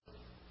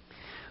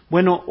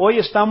Bueno, hoy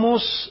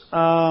estamos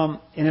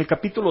en el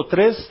capítulo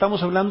 3,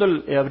 estamos abriendo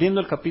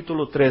el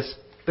capítulo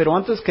 3, pero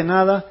antes que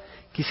nada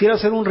quisiera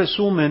hacer un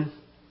resumen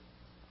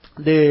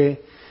de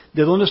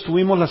dónde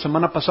estuvimos la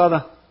semana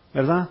pasada,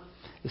 ¿verdad?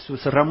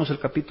 Cerramos el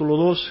capítulo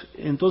 2,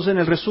 entonces en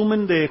el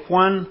resumen de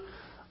Juan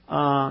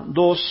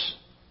 2,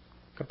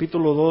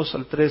 capítulo 2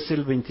 al 13,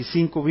 el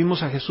 25,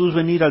 vimos a Jesús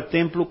venir al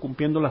templo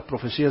cumpliendo las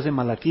profecías de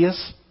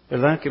Malaquías,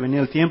 ¿verdad? Que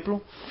venía al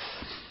templo.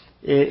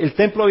 El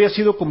templo había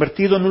sido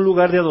convertido en un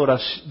lugar de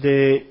adoración,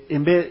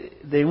 en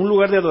vez de un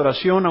lugar de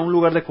adoración a un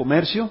lugar de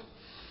comercio,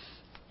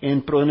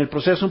 en el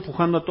proceso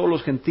empujando a todos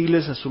los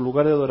gentiles a su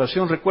lugar de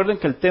adoración. Recuerden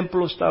que el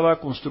templo estaba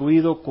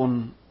construido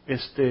con,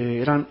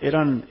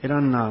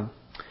 eran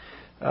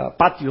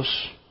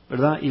patios,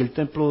 ¿verdad? Y el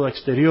templo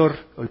exterior,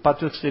 o el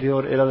patio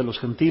exterior era de los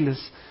gentiles,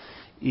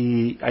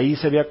 y ahí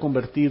se había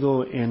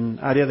convertido en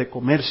área de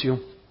comercio,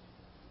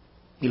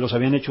 y los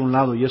habían hecho a un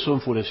lado, y eso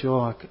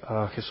enfureció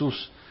a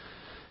Jesús.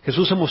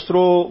 Jesús se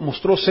mostró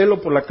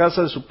celo por la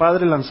casa de su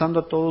padre, lanzando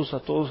a todos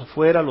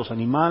afuera, a los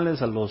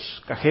animales, a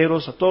los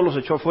cajeros, a todos los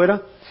echó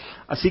afuera,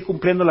 así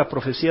cumpliendo la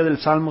profecía del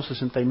Salmo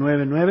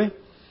 69:9.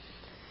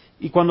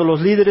 Y cuando los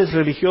líderes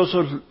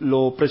religiosos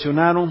lo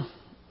presionaron,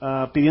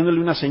 pidiéndole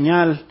una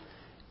señal,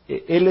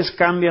 él les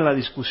cambia la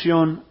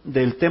discusión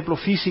del templo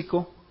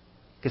físico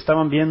que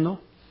estaban viendo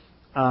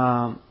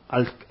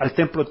al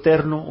templo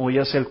eterno, o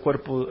ya sea el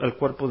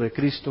cuerpo de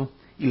Cristo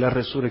y la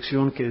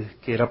resurrección que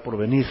era por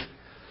venir.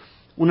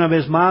 Una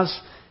vez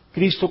más,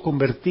 Cristo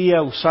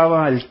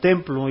usaba el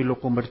templo y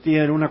lo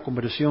convertía en una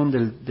conversión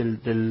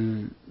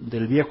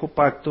del viejo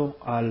pacto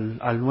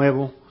al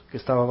nuevo, que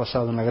estaba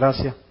basado en la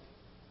gracia.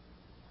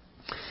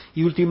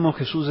 Y último,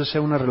 Jesús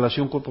desea una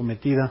relación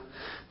comprometida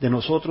de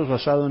nosotros,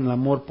 basado en el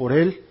amor por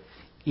Él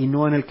y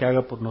no en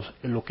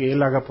en lo que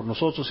Él haga por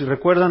nosotros. Y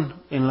recuerdan,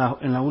 en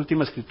la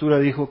última escritura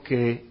dijo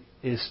que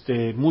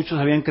muchos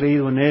habían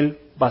creído en Él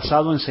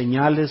basado en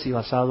señales y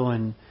basado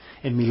en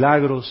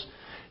milagros.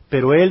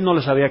 Pero Él no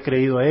les había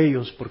creído a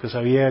ellos porque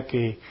sabía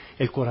que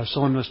el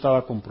corazón no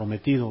estaba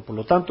comprometido. Por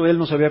lo tanto, Él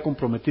no se había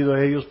comprometido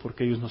a ellos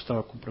porque ellos no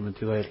estaban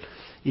comprometidos a Él.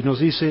 Y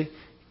nos dice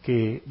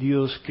que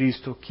Dios,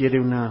 Cristo,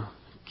 quiere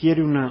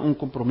un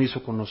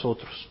compromiso con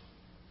nosotros.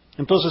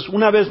 Entonces,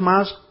 una vez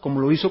más, como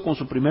lo hizo con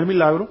su primer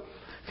milagro,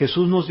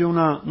 Jesús nos dio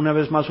una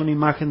vez más una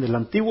imagen del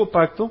antiguo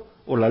pacto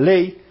o la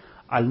ley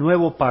al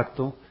nuevo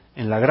pacto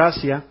en la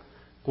gracia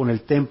con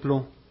el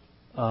templo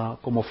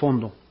como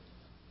fondo.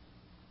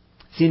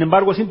 Sin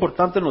embargo, es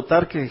importante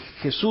notar que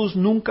Jesús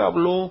nunca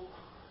habló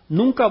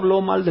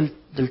mal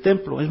del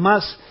templo. Es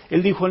más,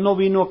 Él dijo, Él no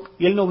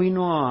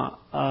vino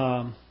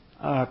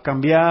a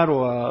cambiar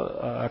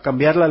a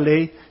cambiar la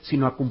ley,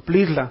 sino a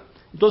cumplirla.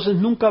 Entonces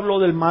nunca habló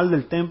del mal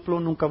del templo,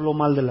 nunca habló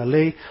mal de la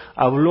ley,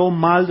 habló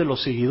mal de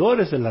los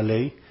seguidores de la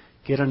ley,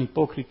 que eran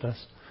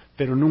hipócritas,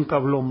 pero nunca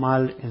habló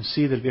mal en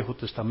sí del Viejo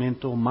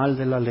Testamento, mal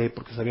de la ley,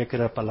 porque sabía que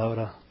era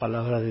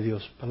palabra de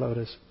Dios,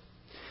 palabras.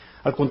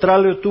 Al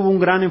contrario, tuvo un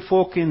gran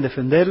enfoque en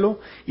defenderlo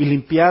y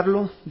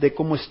limpiarlo de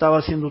cómo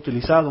estaba siendo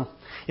utilizado.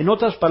 En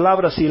otras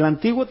palabras, si el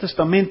Antiguo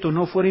Testamento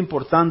no fuera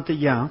importante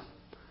ya,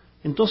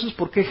 entonces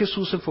 ¿por qué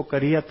Jesús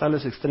enfocaría a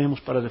tales extremos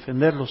para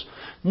defenderlos?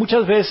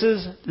 Muchas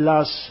veces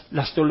las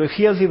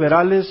teologías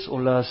liberales o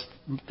las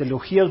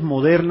teologías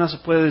modernas, se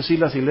puede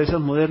decir las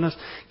iglesias modernas,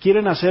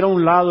 quieren hacer a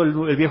un lado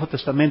el Viejo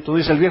Testamento.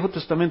 Dice, el Viejo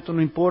Testamento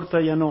no importa,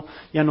 ya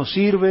no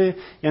sirve,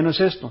 ya no es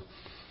esto.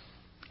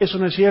 Eso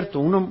no es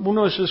cierto,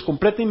 eso es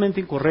completamente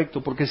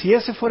incorrecto, porque si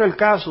ese fuera el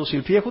caso, si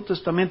el Viejo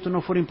Testamento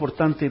no fuera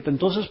importante,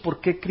 entonces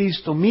 ¿por qué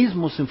Cristo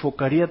mismo se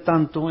enfocaría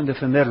tanto en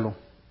defenderlo?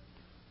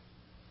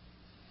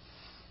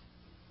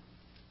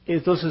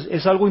 Entonces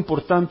es algo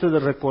importante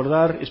de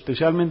recordar,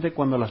 especialmente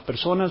cuando las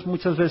personas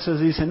muchas veces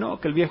dicen, no,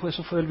 que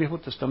eso fue del Viejo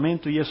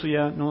Testamento y eso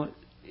ya no.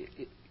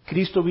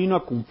 Cristo vino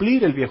a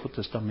cumplir el Viejo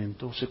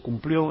Testamento, se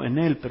cumplió en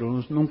él,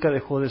 pero nunca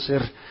dejó de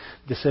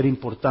ser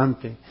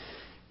importante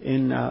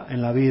en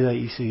la vida.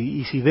 Y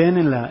si ven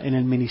en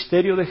el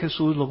ministerio de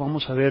Jesús, lo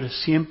vamos a ver,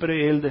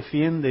 siempre Él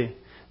defiende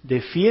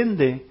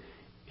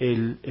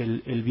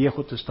el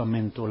Viejo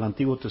Testamento, el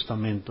Antiguo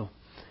Testamento.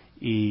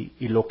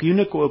 Y lo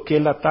único que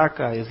Él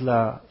ataca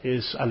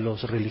es a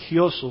los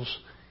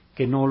religiosos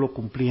que no lo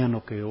cumplían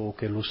o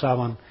que lo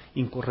usaban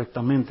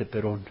incorrectamente,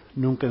 pero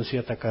nunca en sí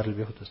atacar el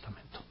Viejo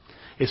Testamento.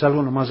 Es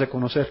algo nomás de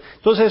conocer.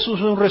 Entonces eso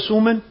es un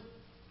resumen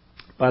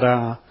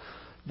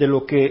de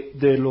lo que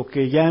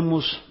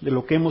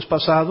hemos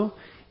pasado,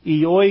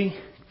 y hoy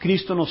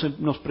Cristo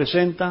nos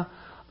presenta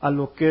a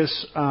lo que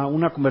es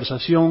una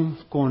conversación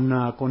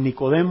con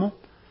Nicodemo,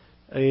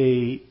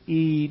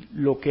 y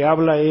lo que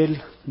habla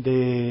él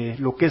de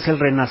lo que es el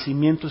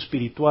renacimiento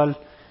espiritual,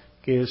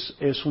 que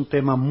es un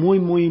tema muy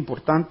muy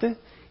importante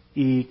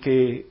y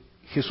que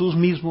Jesús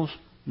mismo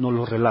nos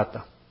lo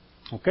relata.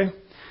 ¿Ok?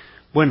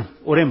 Bueno,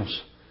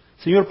 oremos.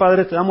 Señor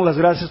Padre, te damos las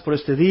gracias por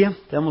este día,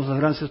 te damos las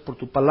gracias por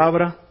tu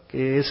palabra,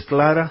 que es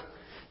clara,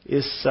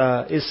 es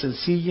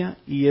sencilla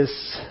y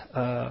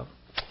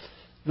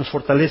nos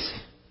fortalece,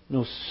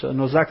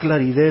 nos da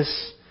claridad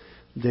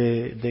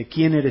de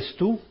quién eres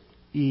tú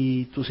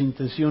y tus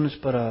intenciones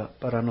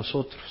para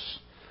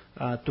nosotros.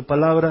 Tu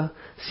palabra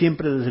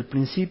siempre desde el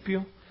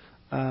principio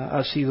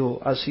ha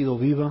sido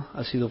viva,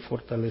 ha sido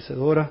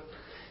fortalecedora,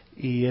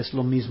 y es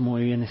lo mismo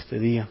hoy en este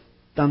día.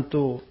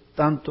 Tanto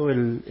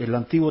el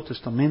Antiguo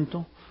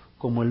Testamento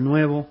como el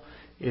Nuevo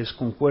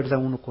concuerda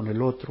uno con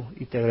el otro,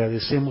 y te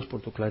agradecemos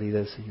por tu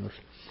claridad, Señor.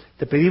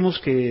 Te pedimos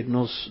que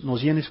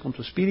nos llenes con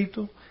tu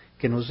Espíritu,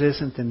 que nos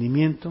des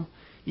entendimiento,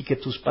 y que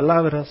tus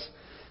palabras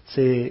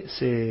se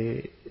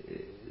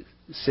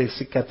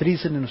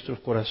cicatricen en nuestros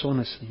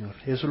corazones, Señor.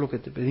 Eso es lo que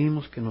te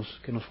pedimos, que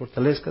nos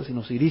fortalezcas y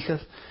nos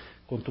dirijas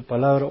con tu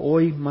palabra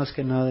hoy, más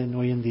que nada en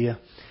hoy en día,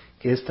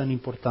 que es tan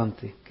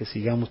importante que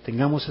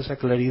tengamos esa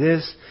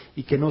claridad,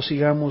 y que no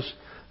sigamos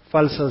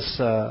falsas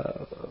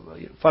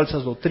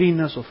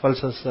doctrinas o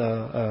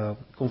falsas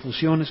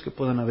confusiones que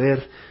puedan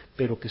haber,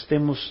 pero que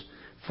estemos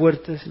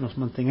fuertes y nos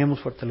mantengamos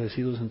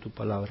fortalecidos en tu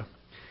palabra.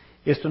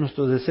 Esto es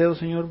nuestro deseo,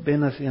 Señor.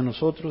 Ven hacia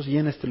nosotros,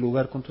 llena este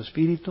lugar con tu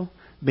Espíritu.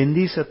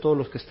 Bendice a todos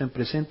los que estén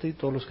presentes y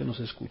todos los que nos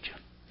escuchan.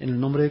 En el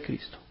nombre de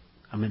Cristo.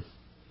 Amén.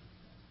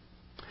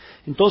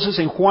 Entonces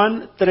en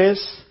Juan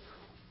 3,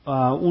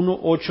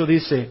 1:8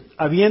 dice: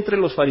 había entre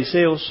los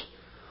fariseos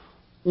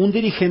un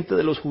dirigente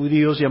de los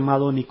judíos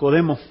llamado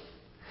Nicodemo.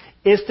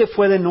 Este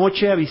fue de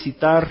noche a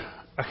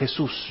visitar a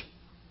Jesús.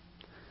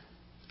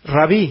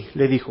 Rabí,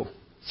 le dijo,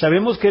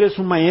 sabemos que eres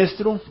un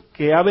maestro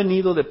que ha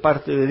venido de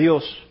parte de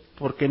Dios,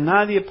 porque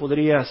nadie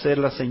podría hacer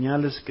las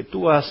señales que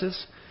tú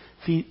haces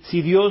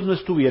si Dios no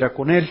estuviera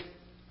con él.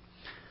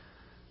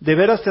 De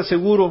veras te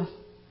aseguro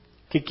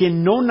que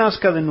quien no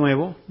nazca de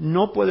nuevo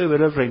no puede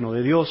ver el reino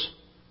de Dios,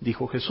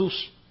 dijo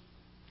Jesús.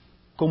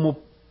 ¿Cómo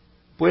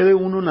puede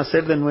uno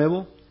nacer de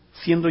nuevo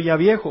siendo ya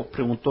viejo?,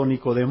 preguntó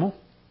Nicodemo.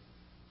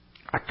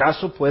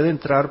 ¿Acaso puede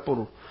entrar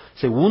por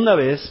segunda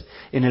vez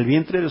en el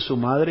vientre de su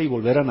madre y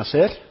volver a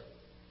nacer?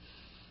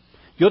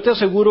 Yo te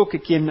aseguro que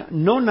quien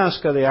no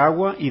nazca de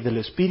agua y del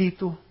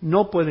Espíritu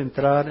no puede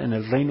entrar en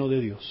el reino de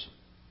Dios.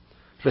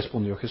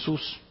 Respondió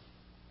Jesús.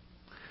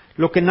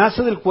 Lo que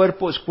nace del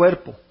cuerpo es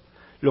cuerpo,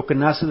 lo que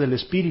nace del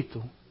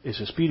Espíritu es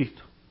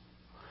Espíritu.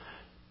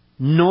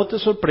 No te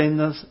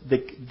sorprendas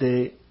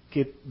de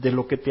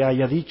lo que te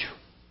haya dicho.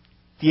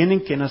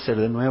 Tienen que nacer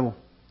de nuevo.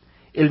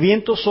 El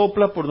viento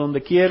sopla por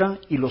donde quiera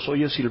y los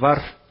oyes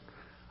silbar.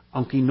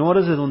 Aunque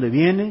ignores de dónde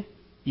viene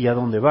y a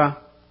dónde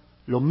va,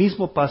 lo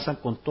mismo pasa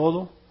con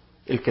todo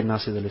el que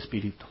nace del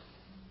Espíritu.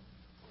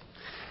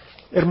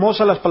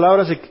 Hermosas las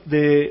palabras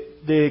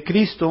de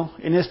Cristo.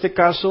 En este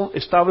caso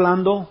está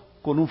hablando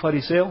con un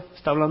fariseo,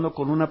 está hablando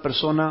con una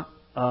persona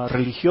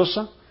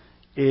religiosa,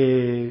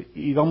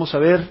 y vamos a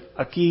ver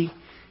aquí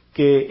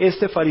que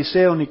este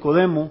fariseo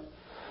Nicodemo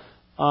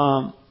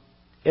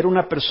era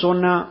una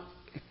persona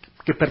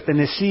que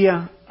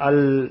pertenecía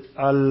al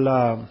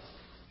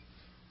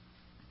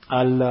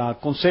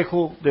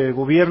consejo de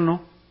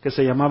gobierno que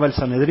se llamaba el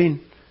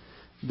Sanedrín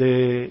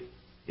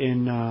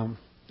en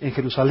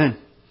Jerusalén.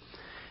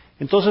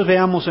 Entonces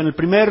veamos, en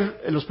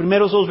los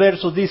primeros 2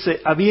 versos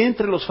dice: había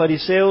entre los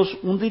fariseos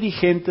un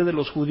dirigente de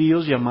los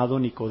judíos llamado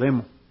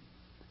Nicodemo.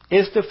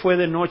 Este fue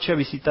de noche a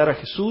visitar a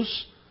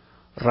Jesús.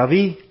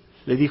 Rabí,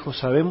 le dijo,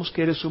 sabemos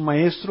que eres un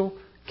maestro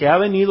que ha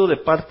venido de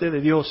parte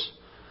de Dios,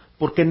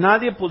 porque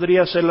nadie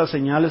podría hacer las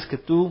señales que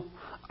tú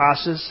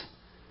haces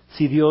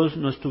si Dios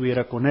no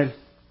estuviera con él.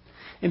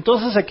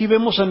 Entonces aquí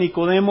vemos a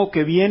Nicodemo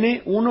que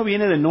viene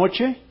de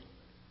noche,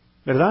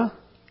 ¿verdad?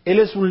 Él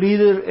es un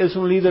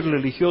líder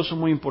religioso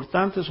muy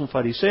importante, es un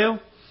fariseo,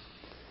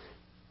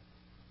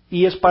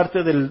 y es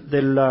parte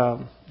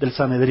del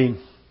Sanedrín.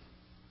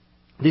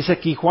 Dice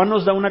aquí, Juan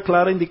nos da una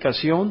clara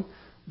indicación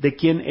de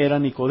quién era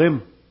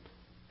Nicodemo.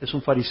 Es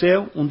un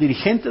fariseo, un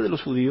dirigente de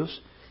los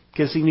judíos,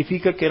 que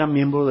significa que era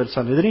miembro del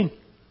Sanedrín.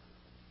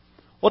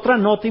 Otra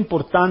nota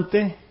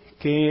importante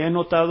que he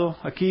notado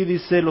aquí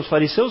dice, los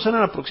fariseos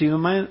eran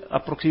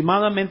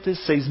aproximadamente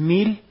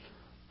 6,000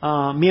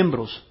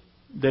 miembros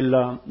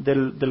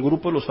del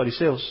grupo de los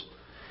fariseos.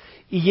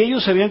 Y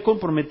ellos se habían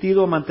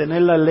comprometido a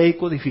mantener la ley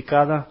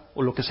codificada,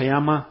 o lo que se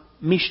llama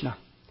Mishnah,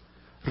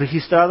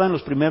 registrada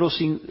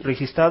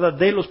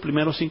de los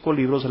primeros 5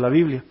 libros de la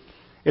Biblia.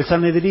 El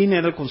Sanedrín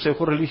era el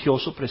consejo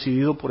religioso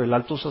presidido por el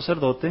alto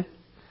sacerdote.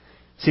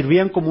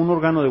 Servían como un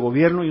órgano de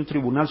gobierno y un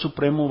tribunal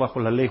supremo bajo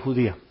la ley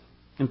judía.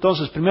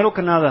 Entonces, primero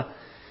que nada,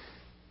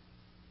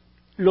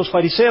 los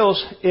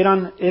fariseos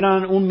eran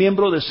un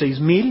miembro de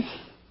 6,000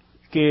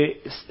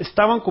 que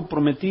estaban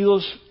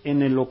comprometidos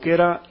en lo que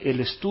era el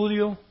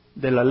estudio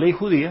de la ley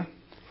judía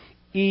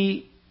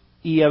y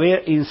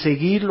en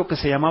seguir lo que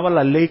se llamaba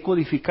la ley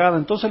codificada.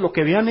 Entonces lo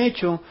que habían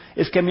hecho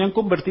es que habían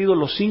convertido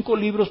los 5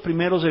 libros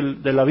primeros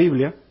de la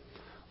Biblia,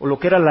 o lo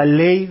que era la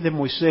ley de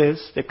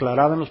Moisés,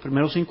 declarada en los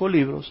primeros 5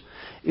 libros,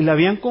 y la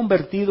habían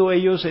convertido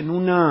ellos en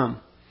un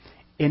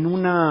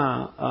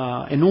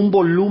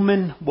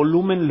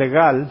volumen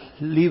legal,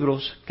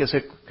 libros,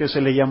 que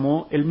se le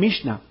llamó el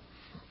Mishnah.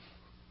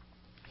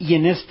 Y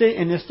en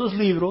estos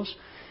libros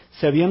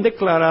se habían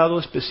declarado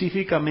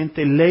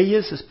específicamente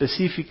leyes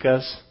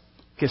específicas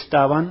que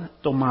estaban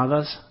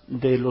tomadas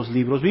de los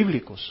libros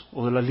bíblicos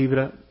o de las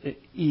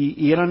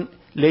y eran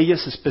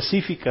leyes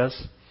específicas,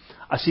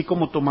 así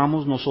como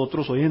tomamos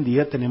nosotros hoy en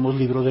día, tenemos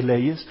libros de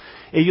leyes.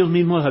 Ellos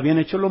mismos habían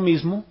hecho lo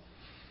mismo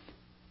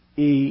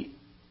y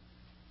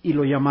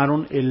lo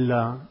llamaron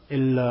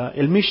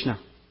el Mishnah.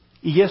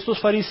 Y estos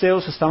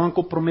fariseos estaban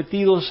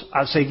comprometidos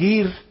a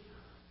seguir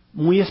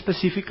muy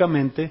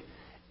específicamente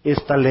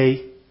esta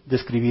ley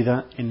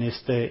describida en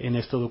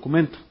este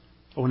documento,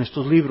 o en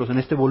estos libros, en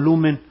este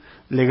volumen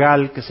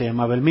legal que se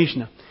llamaba el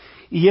Mishnah.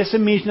 Y ese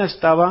Mishnah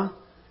estaba,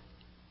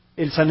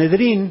 el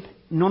Sanedrín,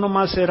 no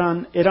nomás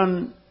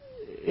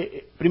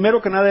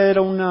primero que nada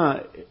era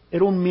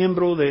un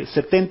miembro de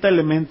 70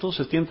 elementos,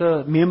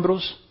 70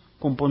 miembros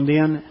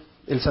compondían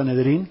el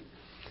Sanedrín,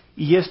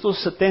 y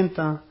estos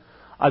 70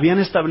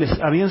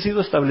 habían sido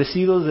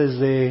establecidos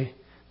desde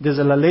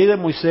la ley de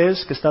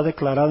Moisés, que está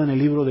declarada en el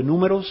libro de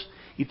Números,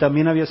 y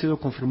también había sido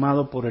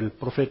confirmado por el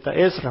profeta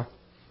Ezra.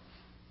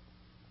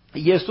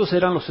 Y estos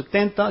eran los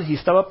 70 y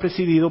estaba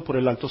presidido por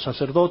el alto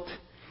sacerdote.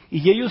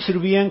 Y ellos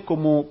servían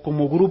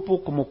como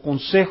grupo, como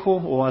consejo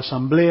o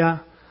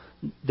asamblea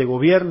de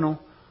gobierno,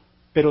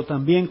 pero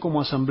también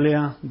como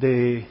asamblea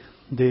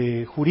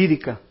de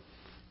jurídica,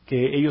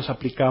 que ellos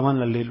aplicaban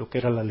la ley, lo que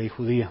era la ley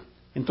judía.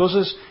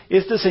 Entonces,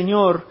 este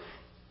señor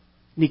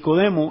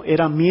Nicodemo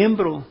era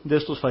miembro de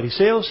estos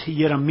fariseos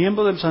y era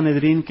miembro del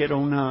Sanedrín, que era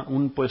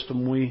un puesto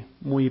muy,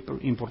 muy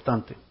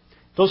importante.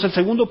 Entonces, el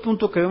segundo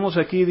punto que vemos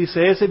aquí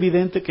dice, es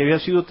evidente que había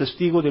sido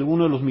testigo de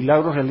alguno de los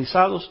milagros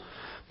realizados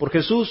por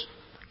Jesús,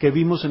 que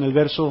vimos en el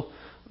verso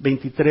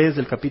 23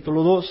 del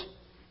capítulo 2,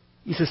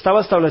 y se estaba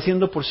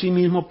estableciendo por sí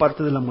mismo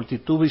parte de la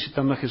multitud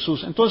visitando a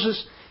Jesús.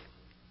 Entonces,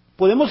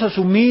 podemos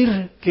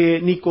asumir que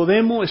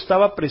Nicodemo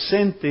estaba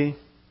presente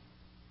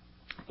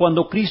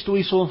cuando Cristo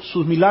hizo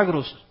sus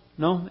milagros,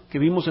 ¿no? Que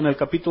vimos en el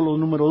capítulo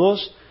número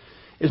 2.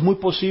 Es muy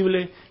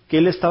posible que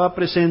él estaba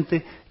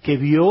presente, que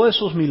vio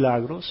esos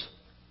milagros,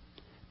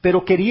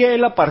 pero quería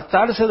él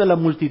apartarse de la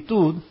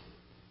multitud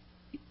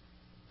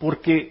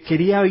porque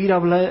quería ir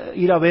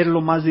a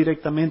verlo más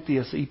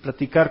directamente y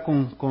platicar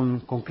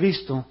con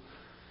Cristo,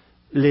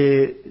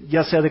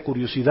 ya sea de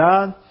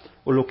curiosidad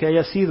o lo que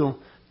haya sido,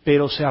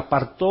 pero se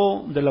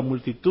apartó de la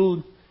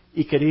multitud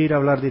y quería ir a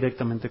hablar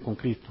directamente con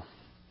Cristo.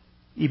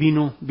 Y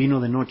vino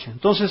de noche.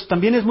 Entonces,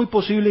 también es muy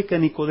posible que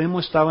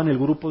Nicodemo estaba en el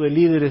grupo de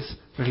líderes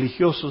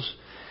religiosos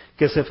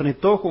que se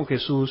enfrentó con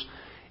Jesús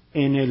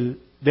en el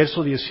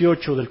verso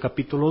 18 del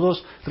capítulo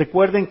 2.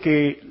 Recuerden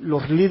que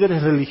los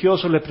líderes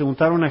religiosos le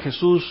preguntaron a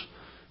Jesús,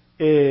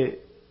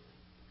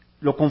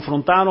 lo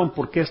confrontaron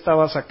por qué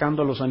estaba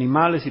sacando a los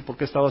animales y por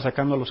qué estaba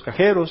sacando a los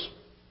cajeros,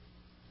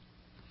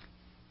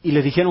 y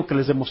le dijeron que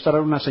les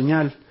demostraran una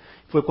señal.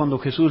 Fue cuando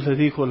Jesús les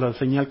dijo, la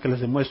señal que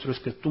les demuestro es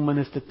que tumban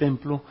este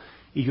templo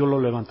y yo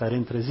lo levantaré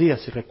en 3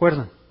 días, si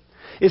recuerdan.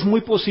 Es muy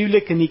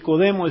posible que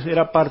Nicodemo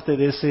era parte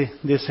de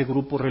ese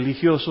grupo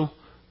religioso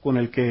con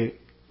el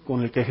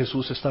que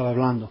Jesús estaba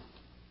hablando.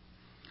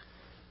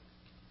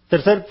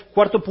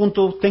 Cuarto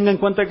punto, tenga en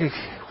cuenta que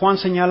Juan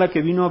señala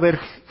que vino a ver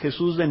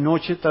Jesús de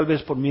noche, tal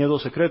vez por miedo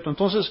secreto.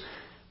 Entonces,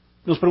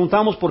 nos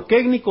preguntamos, ¿por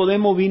qué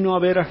Nicodemo vino a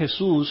ver a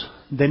Jesús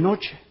de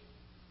noche?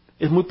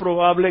 Es muy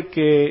probable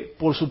que,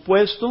 por su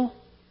puesto,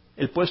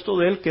 el puesto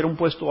de él, que era un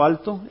puesto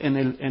alto en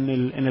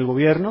el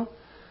gobierno,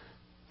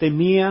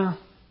 temía,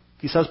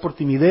 quizás por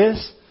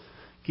timidez,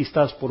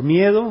 quizás por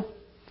miedo,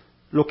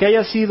 lo que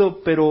haya sido,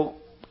 pero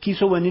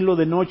quiso verlo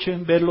de noche,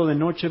 verlo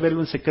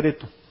en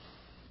secreto,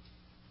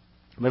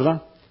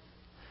 ¿verdad?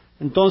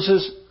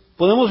 Entonces,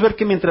 podemos ver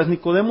que mientras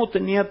Nicodemo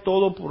tenía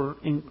todo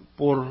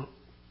por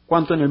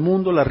cuanto en el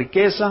mundo, la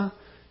riqueza,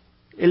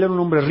 él era un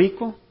hombre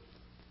rico,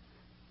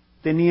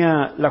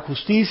 tenía la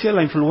justicia,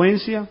 la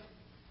influencia,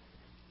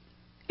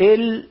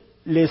 él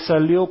le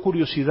salió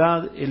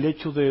curiosidad el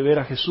hecho de ver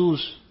a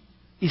Jesús,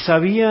 y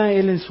sabía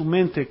él en su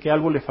mente que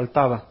algo le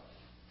faltaba.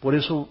 Por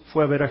eso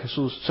fue a ver a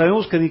Jesús.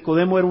 Sabemos que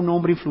Nicodemo era un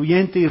hombre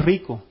influyente y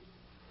rico,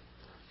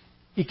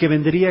 y que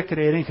vendría a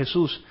creer en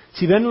Jesús.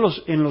 Si ven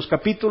en los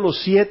capítulos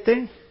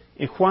 7,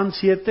 en Juan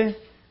 7,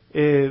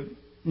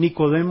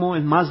 Nicodemo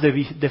es más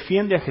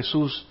defiende a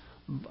Jesús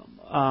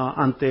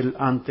ante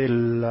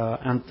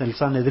el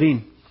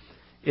Sanedrín.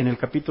 En el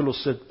capítulo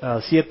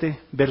 7,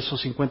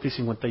 versos 50 y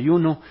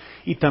 51,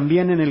 y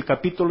también en el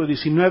capítulo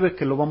 19,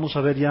 que lo vamos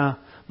a ver ya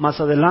más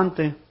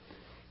adelante,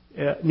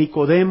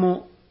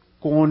 Nicodemo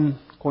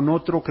con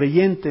otro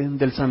creyente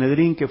del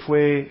Sanedrín, que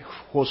fue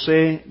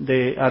José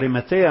de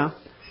Arimatea,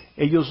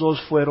 ellos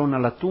dos fueron a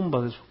la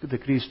tumba de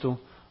Cristo,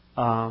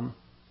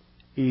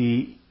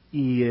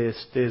 y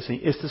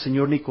este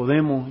señor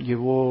Nicodemo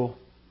llevó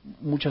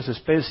muchas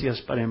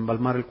especias para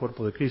embalmar el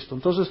cuerpo de Cristo.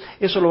 Entonces,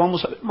 eso lo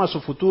vamos a ver más a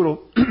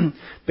futuro,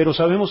 pero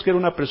sabemos que era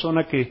una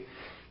persona que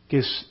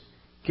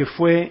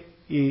fue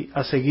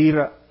a seguir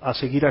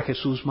a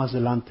Jesús más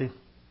adelante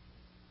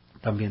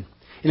también.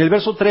 En el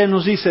verso 3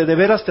 nos dice, de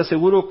veras te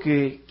aseguro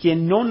que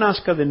quien no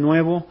nazca de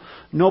nuevo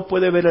no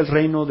puede ver el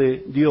reino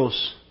de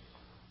Dios.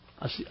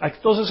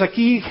 Entonces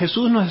aquí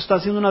Jesús nos está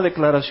haciendo una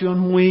declaración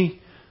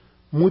muy,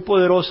 muy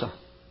poderosa,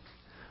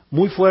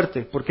 muy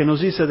fuerte, porque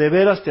nos dice, de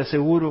veras te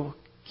aseguro,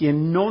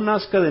 quien no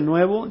nazca de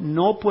nuevo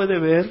no puede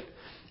ver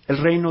el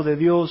reino de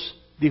Dios,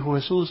 dijo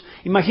Jesús.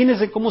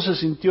 Imagínense cómo se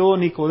sintió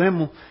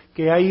Nicodemo,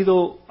 que ha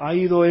ido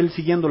él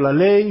siguiendo la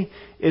ley,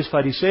 es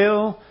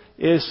fariseo,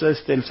 es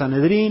el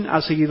Sanedrín,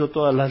 ha seguido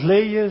todas las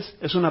leyes,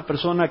 es una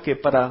persona que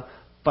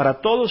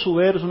para todo su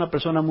ver es una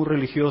persona muy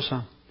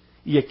religiosa.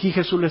 Y aquí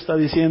Jesús le está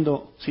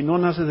diciendo, si no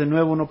naces de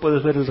nuevo no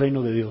puedes ver el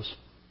reino de Dios.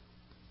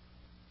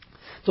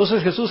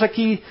 Entonces Jesús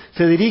aquí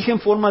se dirige en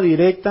forma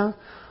directa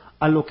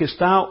a lo que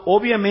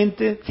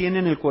obviamente tiene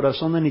en el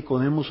corazón de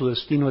Nicodemo su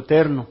destino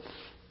eterno.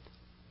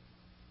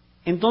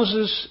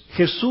 Entonces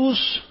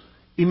Jesús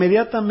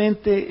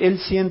inmediatamente él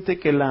siente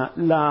que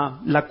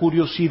la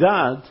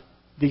curiosidad,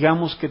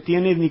 digamos, que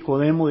tiene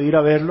Nicodemo de ir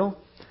a verlo,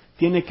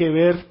 tiene que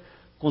ver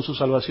con su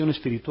salvación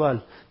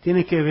espiritual,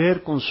 tiene que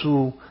ver con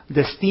su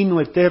destino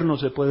eterno,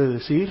 se puede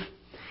decir,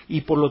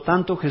 y por lo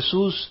tanto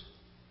Jesús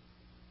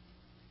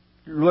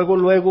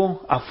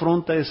luego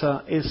afronta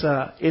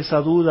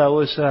esa duda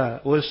o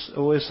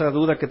esa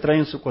duda que trae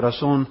en su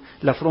corazón,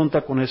 la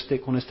afronta con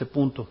este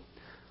punto.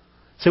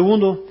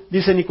 Segundo,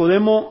 dice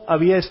Nicodemo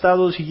había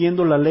estado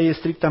siguiendo la ley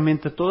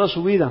estrictamente toda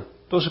su vida.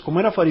 Entonces, como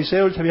era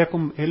fariseo,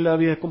 él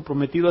había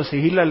comprometido a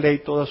seguir la ley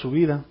toda su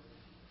vida,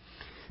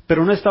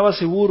 pero no estaba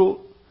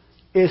seguro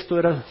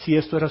si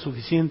esto era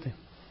suficiente.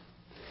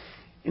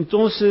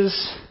 Entonces,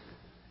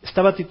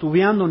 estaba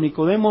titubeando.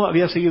 Nicodemo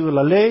había seguido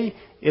la ley,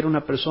 era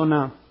una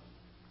persona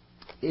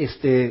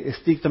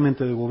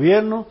estrictamente de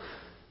gobierno,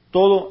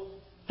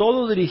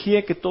 todo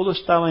dirigía que todo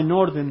estaba en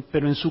orden,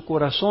 pero en su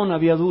corazón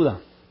había duda.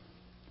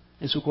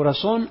 En su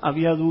corazón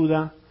había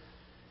duda,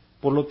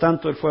 por lo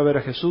tanto él fue a ver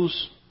a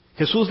Jesús.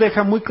 Jesús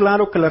deja muy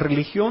claro que la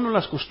religión o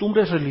las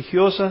costumbres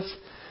religiosas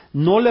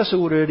no le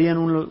asegurarían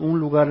un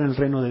lugar en el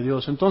reino de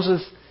Dios.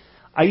 Entonces,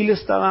 ahí le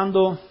está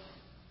dando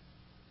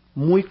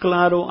muy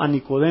claro a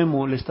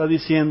Nicodemo, le está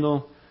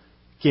diciendo,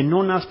 quien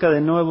no nazca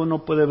de nuevo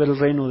no puede ver el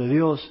reino de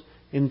Dios.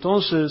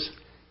 Entonces,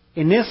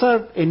 en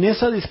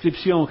esa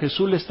descripción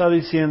Jesús le está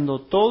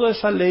diciendo, toda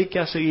esa ley que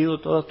has seguido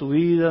toda tu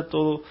vida,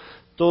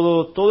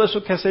 todo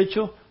eso que has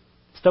hecho,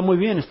 está muy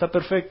bien, está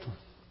perfecto.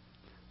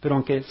 Pero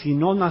aunque si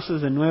no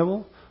naces de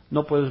nuevo,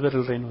 no puedes ver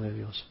el reino de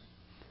Dios.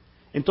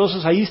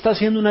 Entonces ahí está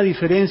haciendo una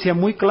diferencia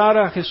muy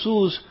clara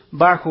Jesús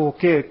bajo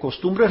 ¿qué?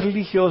 Costumbres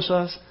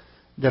religiosas,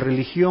 de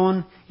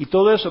religión y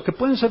todo eso, que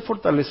pueden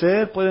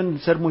pueden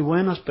ser muy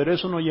buenas, pero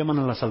eso no llevan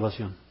a la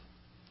salvación.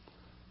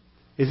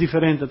 Es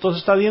diferente.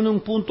 Entonces está viendo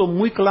un punto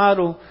muy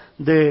claro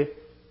de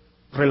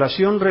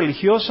relación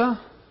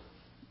religiosa,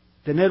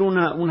 tener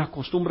unas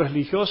costumbres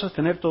religiosas,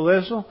 tener todo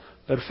eso,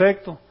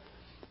 perfecto.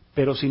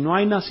 Pero si no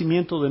hay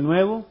nacimiento de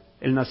nuevo,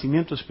 el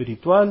nacimiento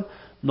espiritual,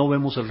 no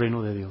vemos el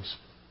reino de Dios.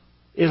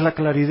 Es la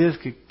claridad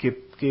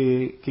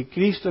que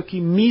Cristo aquí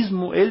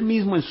mismo, Él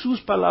mismo en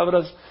sus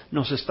palabras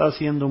nos está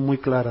haciendo muy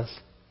claras.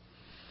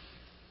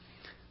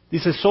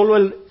 Dice,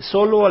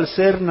 solo al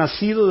ser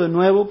nacido de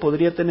nuevo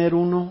podría tener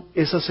uno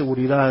esa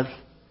seguridad.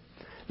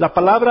 La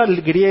palabra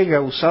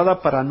griega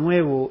usada para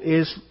nuevo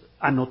es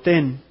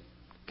anotén,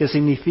 que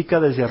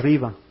significa desde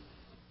arriba.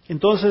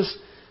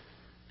 Entonces,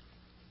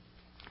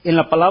 en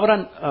la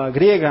palabra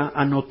griega,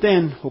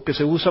 anotén, o que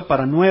se usa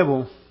para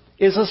nuevo,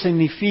 esa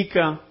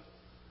significa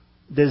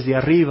desde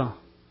arriba.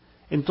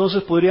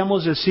 Entonces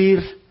podríamos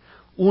decir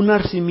un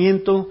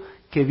nacimiento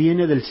que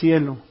viene del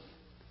cielo.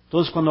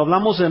 Entonces cuando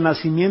hablamos de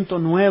nacimiento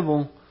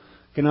nuevo,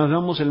 que nos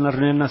hablamos del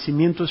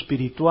nacimiento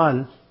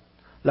espiritual,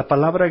 la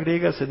palabra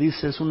griega se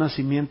dice es un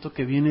nacimiento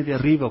que viene de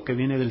arriba o que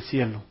viene del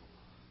cielo.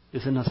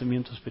 Ese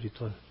nacimiento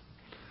espiritual.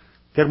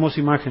 Qué hermosa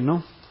imagen,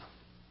 ¿no?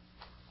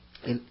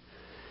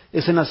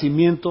 Ese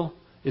nacimiento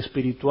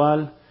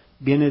espiritual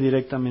viene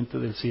directamente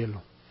del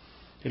cielo.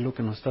 Es lo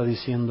que nos está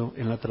diciendo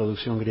en la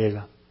traducción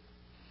griega.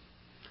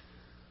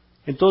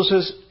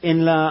 Entonces,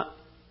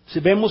 si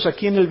vemos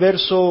aquí en el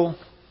verso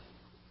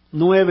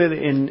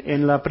 9,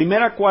 en la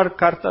primera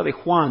carta de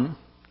Juan,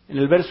 en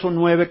el verso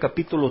 9,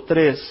 capítulo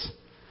 3,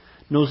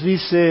 nos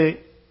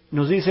dice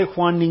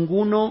Juan,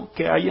 ninguno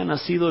que haya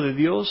nacido de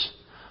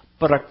Dios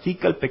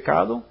practica el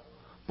pecado,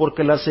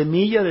 porque la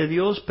semilla de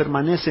Dios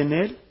permanece en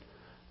él,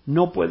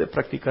 no puede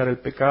practicar el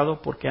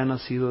pecado porque ha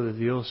nacido de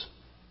Dios.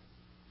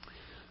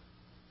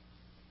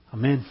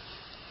 Amén.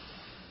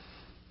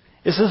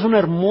 Esa es una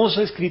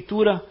hermosa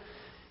escritura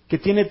que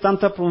tiene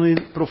tanta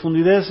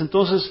profundidad.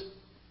 Entonces,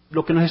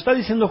 lo que nos está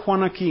diciendo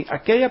Juan aquí,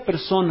 aquella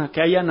persona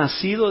que haya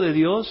nacido de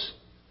Dios,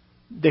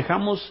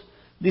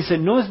 dice,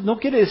 no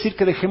quiere decir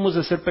que dejemos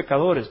de ser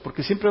pecadores,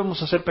 porque siempre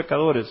vamos a ser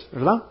pecadores,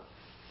 ¿verdad?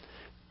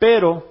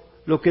 Pero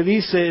lo que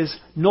dice es,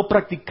 no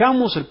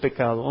practicamos el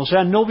pecado, o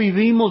sea, no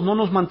vivimos, no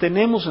nos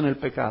mantenemos en el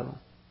pecado.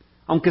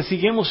 Aunque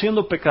seguimos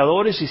siendo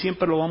pecadores y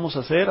siempre lo vamos a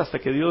hacer hasta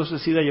que Dios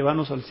decida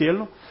llevarnos al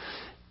cielo,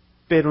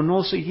 pero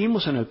no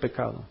seguimos en el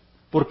pecado.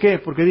 ¿Por qué?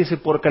 Porque dice,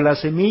 porque la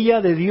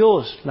semilla de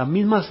Dios, la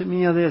misma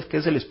semilla de Él, que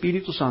es el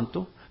Espíritu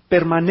Santo,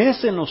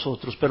 permanece en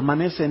nosotros,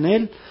 permanece en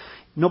Él.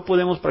 No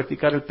podemos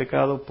practicar el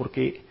pecado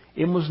porque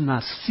hemos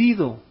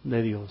nacido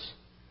de Dios.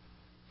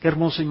 Qué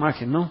hermosa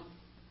imagen, ¿no?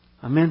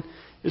 Amén.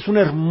 Es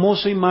una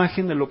hermosa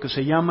imagen de lo que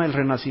se llama el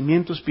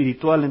renacimiento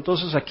espiritual.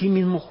 Entonces aquí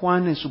mismo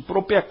Juan en su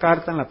propia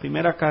carta, en la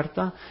primera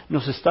carta,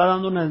 nos está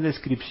dando una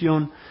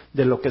descripción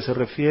de lo que se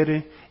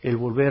refiere el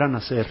volver a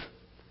nacer.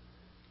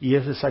 Y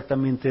es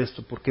exactamente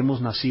esto, porque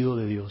hemos nacido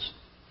de Dios.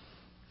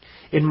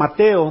 En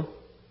Mateo,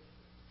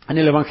 en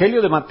el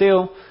Evangelio de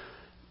Mateo,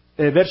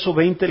 verso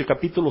 20 del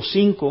capítulo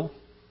 5,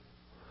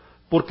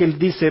 porque él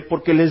dice,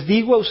 porque les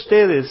digo a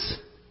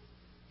ustedes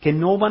que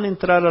no van a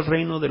entrar al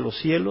reino de los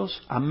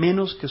cielos a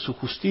menos que su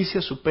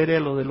justicia supere a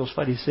lo de los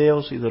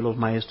fariseos y de los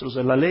maestros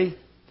de la ley.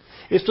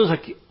 Esto es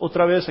aquí,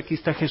 otra vez, aquí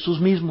está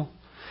Jesús mismo.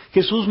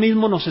 Jesús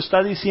mismo nos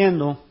está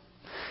diciendo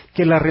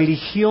que la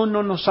religión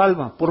no nos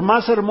salva. Por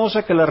más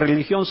hermosa que la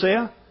religión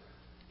sea,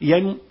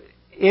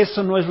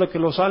 eso no es lo que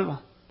lo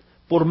salva.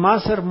 Por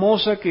más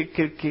hermosa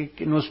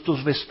que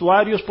nuestros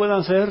vestuarios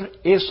puedan ser,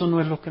 eso no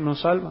es lo que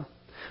nos salva.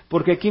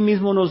 Porque aquí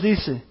mismo nos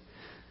dice,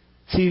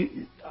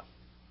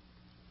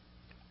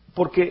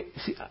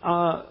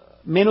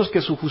 menos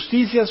que su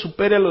justicia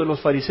supere a lo de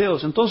los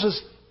fariseos.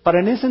 Entonces, para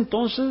en ese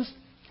entonces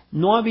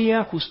no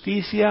había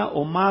justicia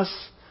o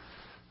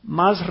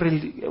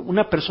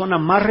una persona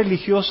más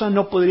religiosa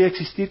no podría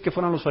existir que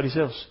fueran los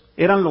fariseos.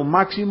 Eran lo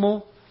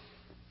máximo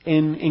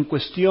en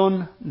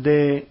cuestión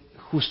de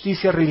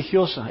justicia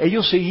religiosa.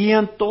 Ellos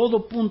seguían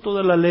todo punto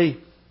de la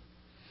ley.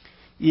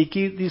 Y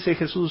aquí dice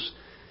Jesús,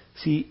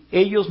 si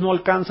ellos no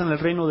alcanzan el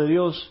reino de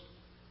Dios,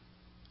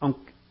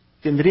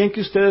 tendrían que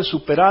ustedes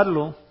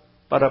superarlo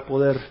para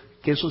poder,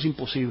 que eso es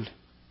imposible.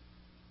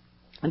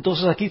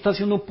 Entonces aquí está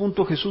haciendo un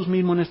punto Jesús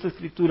mismo en esta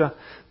escritura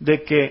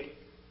de que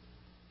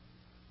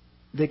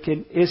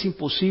es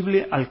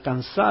imposible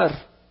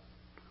alcanzar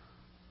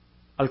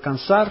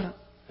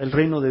el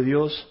reino de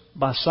Dios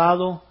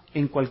basado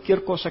en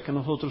cualquier cosa que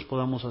nosotros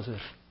podamos hacer.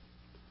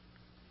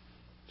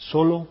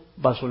 Solo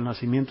bajo el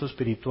nacimiento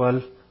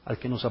espiritual al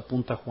que nos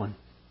apunta Juan.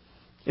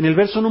 En el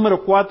verso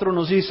número 4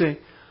 nos dice,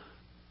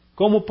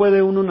 ¿cómo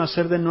puede uno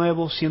nacer de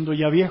nuevo siendo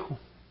ya viejo?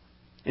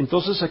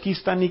 Entonces aquí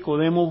está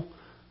Nicodemo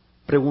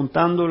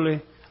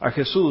preguntándole a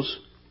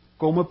Jesús,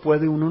 ¿cómo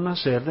puede uno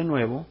nacer de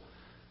nuevo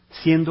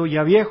siendo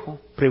ya viejo?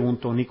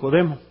 Preguntó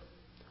Nicodemo.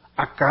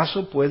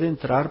 ¿Acaso puede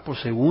entrar por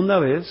segunda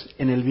vez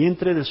en el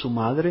vientre de su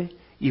madre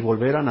y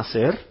volver a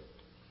nacer?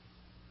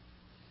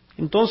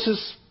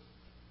 Entonces,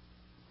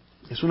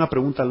 es una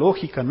pregunta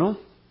lógica, ¿no?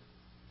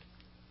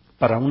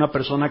 Para una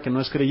persona que no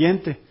es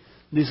creyente.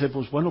 Dice,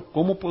 pues bueno,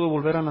 ¿cómo puedo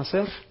volver a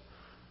nacer?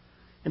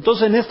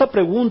 Entonces, en esta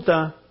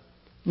pregunta,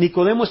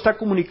 Nicodemo está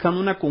comunicando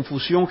una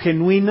confusión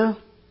genuina,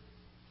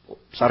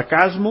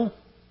 sarcasmo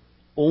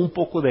o un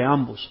poco de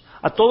ambos.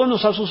 A todos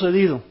nos ha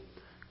sucedido.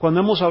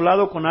 Cuando hemos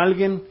hablado con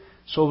alguien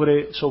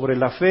sobre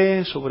la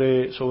fe,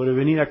 sobre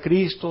venir a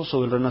Cristo,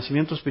 sobre el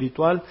renacimiento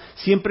espiritual,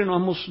 siempre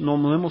nos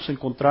hemos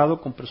encontrado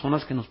con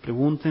personas que nos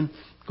pregunten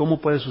cómo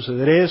puede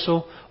suceder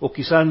eso, o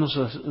quizás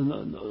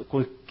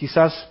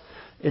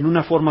en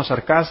una forma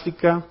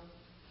sarcástica,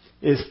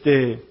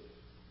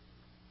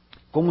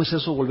 ¿cómo es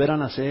eso volver a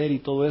nacer y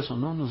todo eso?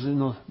 ¿No?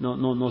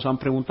 Nos han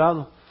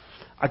preguntado.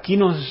 Aquí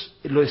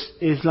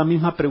es la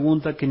misma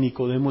pregunta que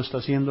Nicodemo está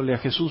haciéndole a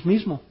Jesús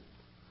mismo.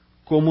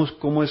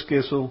 ¿Cómo es que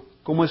eso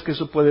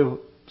puede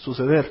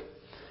suceder?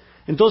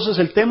 Entonces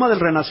el tema del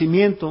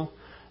renacimiento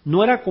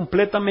no era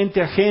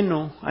completamente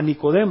ajeno a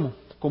Nicodemo,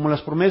 como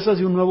las promesas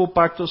de un nuevo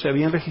pacto se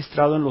habían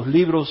registrado en los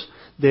libros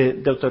de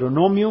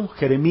Deuteronomio,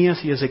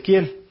 Jeremías y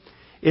Ezequiel.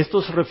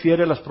 Esto se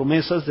refiere a las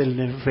promesas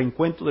del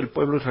reencuentro del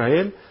pueblo de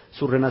Israel,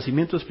 su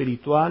renacimiento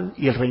espiritual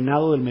y el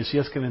reinado del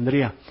Mesías que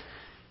vendría.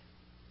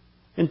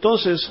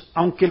 Entonces,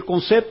 aunque el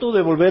concepto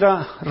de volver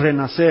a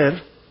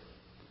renacer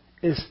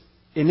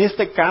en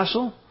este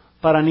caso,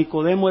 para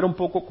Nicodemo era un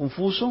poco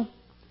confuso,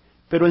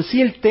 pero en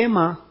sí el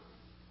tema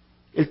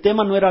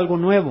no era algo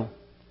nuevo,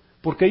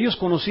 porque ellos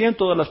conocían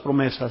todas las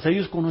promesas,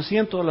 ellos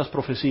conocían todas las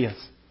profecías,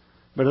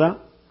 ¿verdad?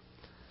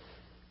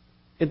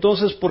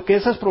 Entonces, porque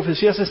esas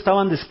profecías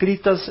estaban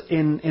descritas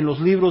en los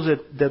libros de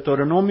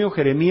Deuteronomio,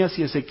 Jeremías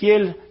y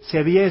Ezequiel, se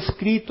había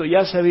escrito,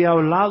 ya se había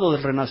hablado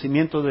del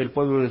renacimiento del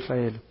pueblo de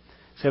Israel.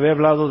 Se había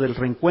hablado del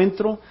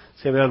reencuentro,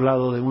 se había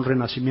hablado de un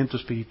renacimiento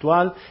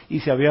espiritual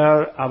y se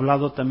había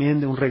hablado también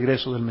de un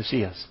regreso del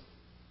Mesías.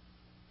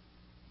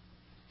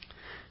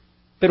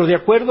 Pero de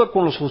acuerdo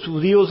con los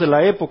judíos de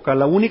la época,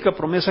 la única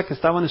promesa que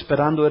estaban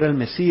esperando era el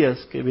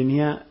Mesías, que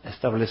venía a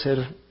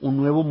establecer un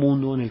nuevo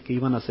mundo en el que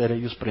iban a ser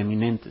ellos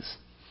preeminentes.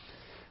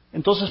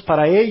 Entonces,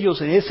 para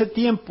ellos, en ese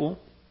tiempo,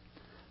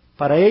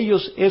 para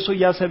ellos eso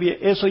ya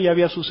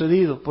había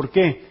sucedido. ¿Por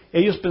qué?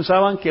 Ellos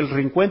pensaban que el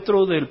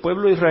reencuentro del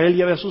pueblo de Israel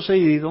ya había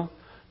sucedido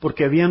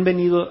porque habían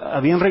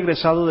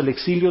regresado del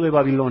exilio de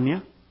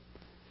Babilonia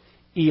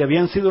y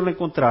habían sido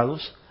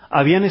reencontrados,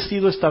 habían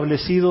sido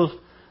establecido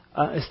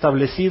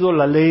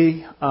la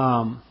ley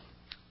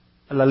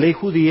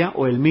judía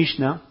o el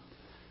Mishnah,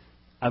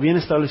 habían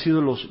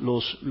establecido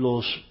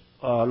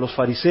los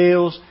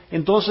fariseos.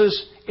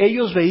 Entonces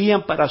ellos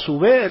veían, para su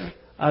ver,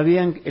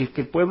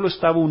 que el pueblo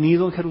estaba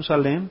unido en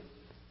Jerusalén,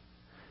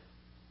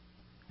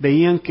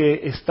 veían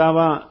que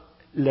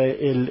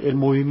el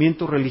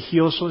movimiento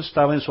religioso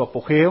estaba en su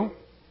apogeo,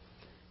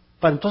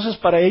 Entonces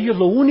para ellos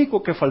lo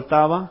único que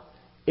faltaba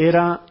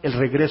era el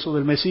regreso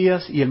del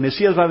Mesías, y el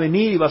Mesías va a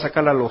venir y va a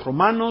sacar a los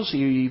romanos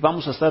y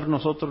vamos a estar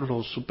nosotros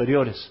los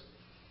superiores.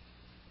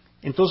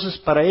 Entonces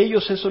para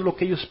ellos eso es lo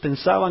que ellos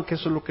pensaban, que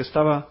eso es lo que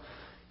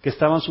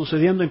estaban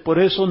sucediendo, y por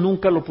eso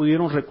nunca lo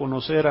pudieron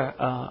reconocer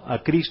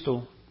a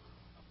Cristo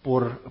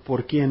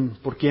por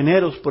quién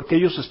eros, porque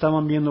ellos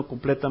estaban viendo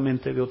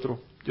completamente de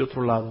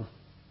otro lado.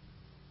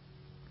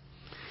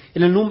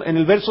 En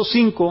el verso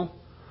 5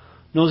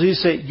 nos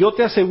dice: yo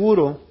te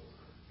aseguro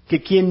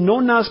que quien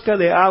no nazca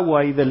de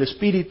agua y del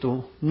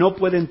Espíritu no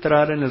puede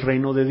entrar en el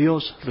reino de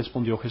Dios,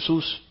 respondió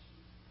Jesús.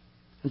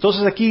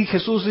 Entonces aquí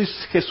Jesús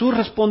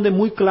responde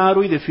muy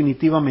claro y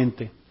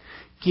definitivamente: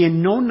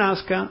 quien no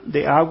nazca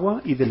de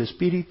agua y del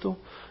Espíritu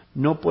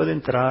no puede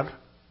entrar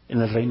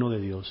en el reino de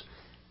Dios.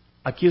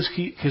 Aquí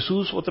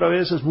Jesús otra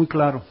vez es muy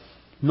claro,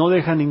 no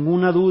deja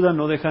ninguna duda,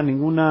 no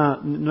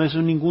es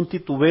ningún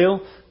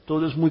titubeo,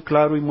 todo es muy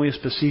claro y muy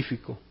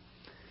específico.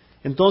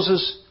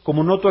 Entonces,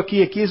 como noto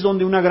aquí es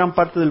donde una gran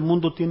parte del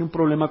mundo tiene un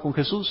problema con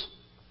Jesús.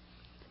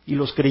 Y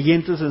los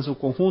creyentes en su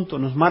conjunto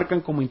nos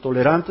marcan como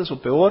intolerantes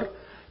o peor,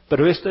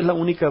 pero esta es la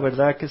única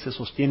verdad que se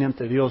sostiene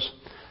ante Dios.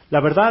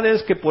 La verdad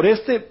es que por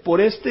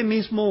este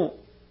mismo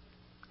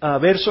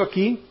verso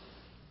aquí,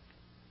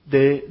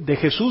 de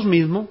Jesús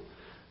mismo,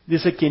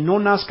 dice: quien no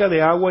nazca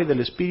de agua y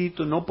del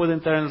Espíritu no puede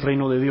entrar en el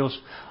reino de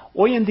Dios.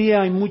 Hoy en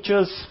día hay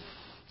muchas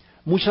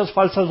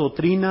falsas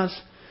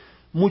doctrinas,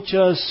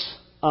 muchos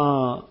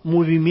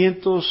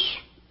movimientos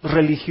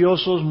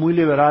religiosos muy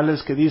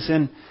liberales que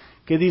dicen,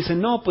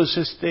 no,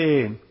 pues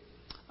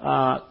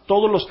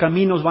todos los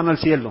caminos van al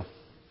cielo.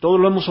 Todos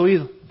lo hemos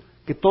oído,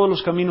 que todos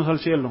los caminos al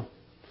cielo.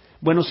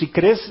 Bueno, si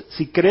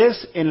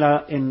crees en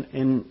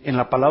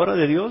la palabra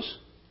de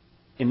Dios,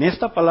 en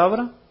esta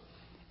palabra,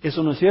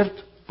 eso no es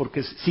cierto.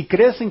 Porque si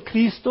crees en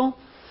Cristo,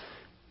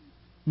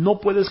 no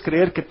puedes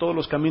creer que todos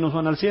los caminos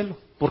van al cielo,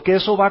 porque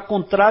eso va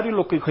contrario a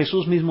lo que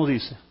Jesús mismo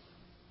dice.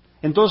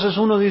 Entonces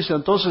uno dice,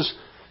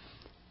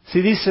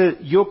 si dice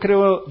yo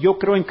creo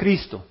en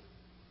Cristo,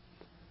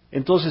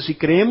 entonces si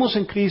creemos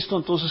en Cristo,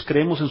 entonces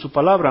creemos en su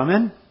palabra,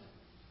 amén.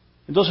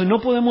 Entonces no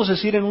podemos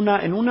decir en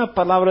una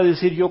palabra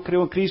decir yo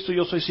creo en Cristo,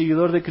 yo soy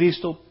seguidor de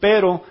Cristo,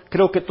 pero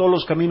creo que todos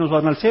los caminos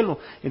van al cielo.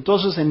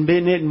 Entonces en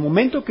el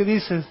momento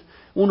que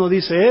uno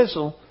dice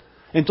eso,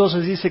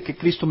 entonces dice que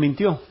Cristo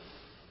mintió,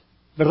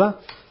 ¿verdad?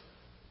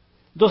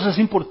 Entonces es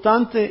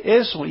importante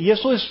eso, y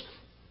eso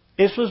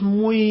es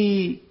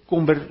muy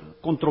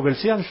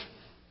controversial,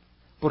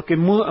 porque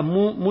a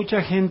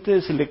mucha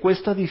gente se le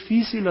cuesta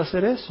difícil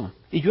hacer eso.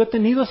 Y yo he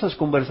tenido esas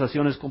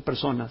conversaciones con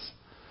personas,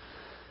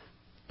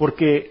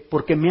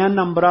 porque me han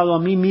nombrado a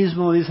mí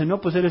mismo, dicen, no,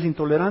 pues eres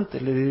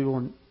intolerante. Le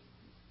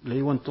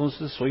digo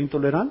entonces soy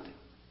intolerante,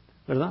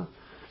 ¿verdad?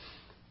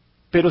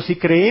 Pero si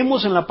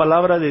creemos en la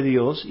palabra de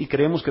Dios, y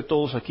creemos que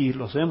todos aquí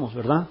lo hacemos,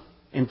 ¿verdad?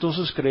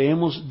 Entonces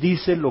creemos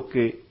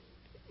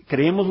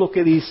lo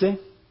que dice,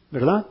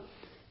 ¿verdad?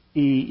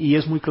 Y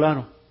es muy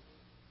claro.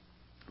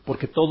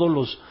 Porque todos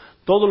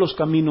los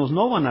caminos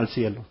no van al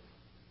cielo.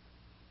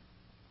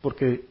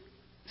 Porque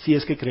si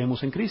es que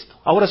creemos en Cristo.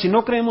 Ahora, si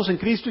no creemos en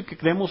Cristo y que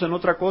creemos en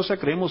otra cosa,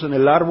 creemos en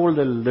el árbol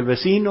del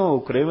vecino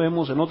o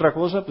creemos en otra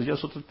cosa, pues ya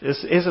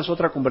esa es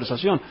otra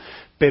conversación.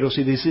 Pero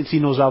si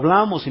nos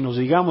hablamos y nos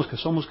digamos que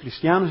somos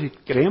cristianos y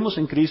creemos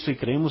en Cristo y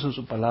creemos en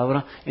su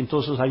palabra,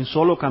 entonces hay un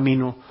solo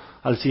camino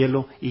al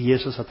cielo y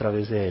eso es a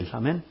través de Él.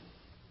 Amén.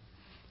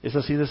 Es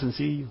así de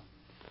sencillo.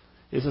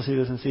 Es así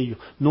de sencillo.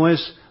 No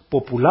es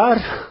popular,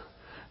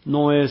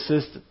 no es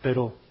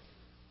pero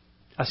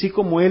así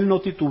como Él no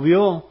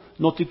titubeó,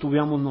 no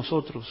titubeamos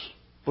nosotros.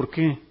 ¿Por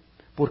qué?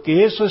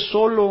 Porque eso es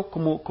solo,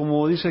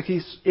 como dice aquí,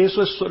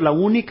 eso es la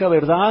única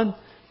verdad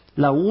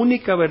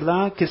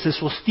que se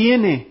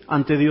sostiene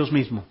ante Dios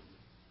mismo.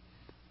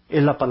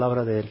 Es la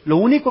palabra de Él. Lo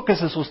único que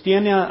se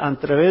sostiene a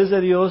través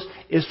de Dios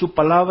es su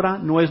palabra,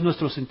 no es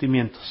nuestros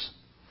sentimientos.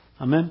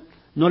 Amén.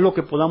 No es lo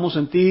que podamos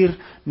sentir,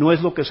 no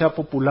es lo que sea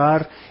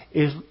popular,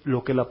 es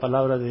lo que la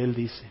palabra de Él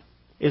dice.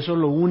 Eso es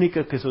lo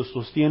único que se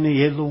sostiene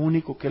y es lo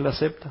único que Él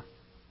acepta.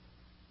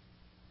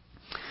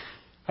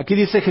 Aquí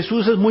dice,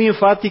 Jesús es muy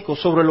enfático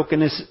sobre lo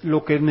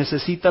que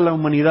necesita la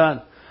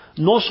humanidad.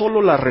 No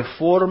solo la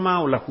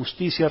reforma o la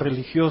justicia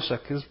religiosa,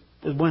 que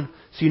es bueno,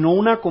 sino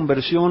una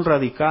conversión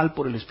radical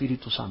por el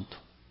Espíritu Santo.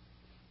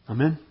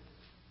 Amén.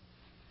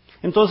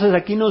 Entonces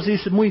aquí nos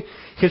dice,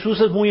 Jesús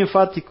es muy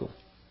enfático.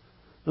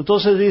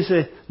 Entonces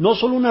dice, no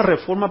solo una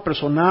reforma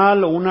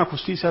personal o una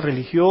justicia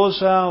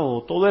religiosa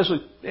o todo eso,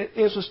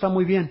 eso está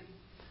muy bien.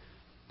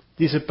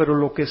 Dice, pero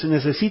lo que se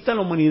necesita en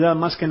la humanidad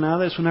más que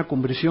nada es una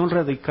conversión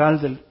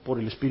radical por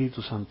el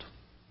Espíritu Santo.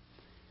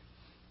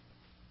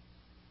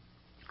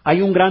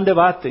 Hay un gran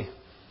debate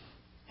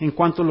en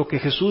cuanto a lo que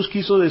Jesús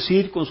quiso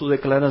decir con su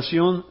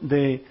declaración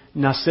de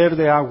nacer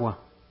de agua.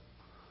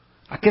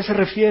 ¿A qué se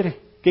refiere?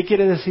 ¿Qué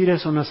quiere decir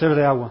eso, nacer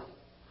de agua?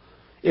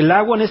 El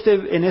agua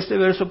en este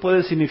verso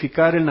puede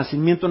significar el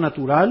nacimiento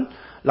natural,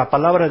 la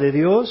palabra de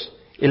Dios,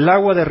 el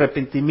agua de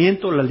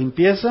arrepentimiento, la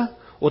limpieza,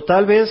 o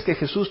tal vez que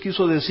Jesús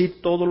quiso decir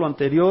todo lo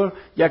anterior,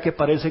 ya que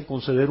parecen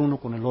conceder uno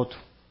con el otro.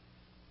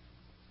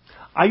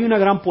 Hay una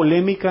gran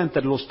polémica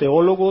entre los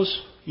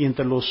teólogos y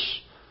entre los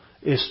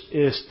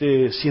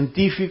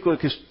científicos,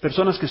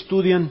 personas que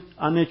estudian,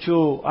 han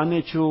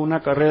hecho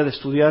una carrera de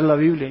estudiar la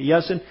Biblia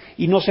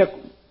y no se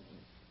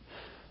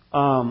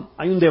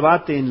hay un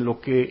debate en lo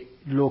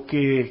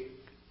que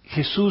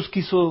Jesús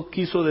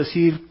quiso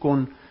decir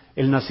con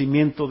el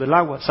nacimiento del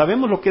agua.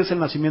 Sabemos lo que es el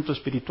nacimiento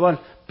espiritual,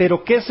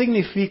 pero ¿qué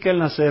significa el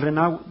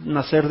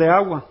nacer de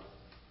agua?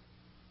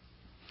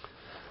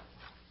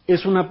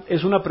 Es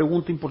una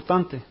pregunta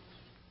importante.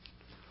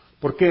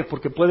 ¿Por qué?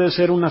 Porque puede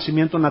ser un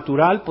nacimiento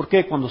natural. ¿Por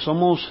qué?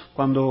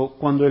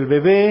 Cuando el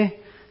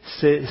bebé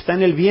está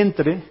en el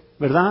vientre,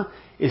 ¿verdad?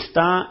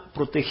 Está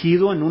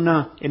protegido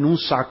en un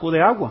saco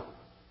de agua.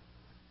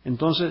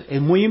 Entonces,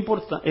 es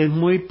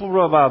muy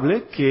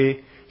probable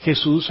que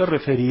Jesús se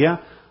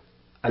refería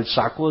al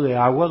saco de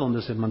agua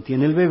donde se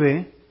mantiene el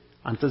bebé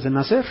antes de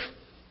nacer.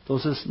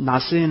 Entonces,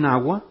 nace en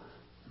agua,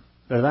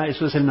 ¿verdad?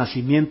 Eso es el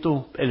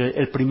nacimiento,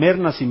 el primer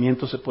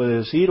nacimiento se puede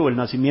decir, o el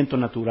nacimiento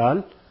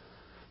natural.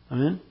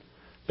 ¿Amén?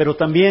 Pero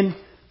también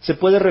se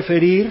puede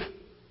referir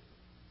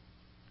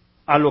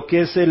a lo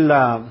que es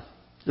la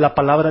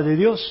palabra de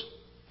Dios,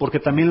 porque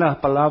también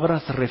la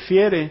palabra se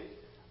refiere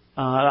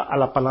a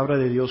la palabra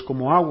de Dios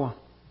como agua.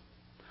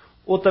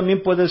 O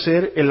también puede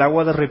ser el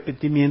agua de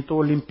arrepentimiento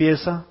o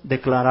limpieza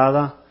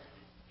declarada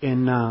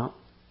en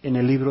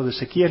el libro de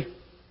Ezequiel.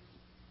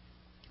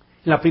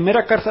 En la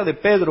primera carta de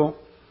Pedro,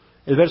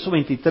 el verso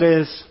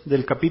 23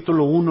 del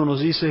capítulo 1 nos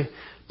dice: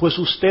 pues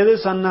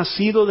ustedes han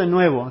nacido de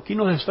nuevo. Aquí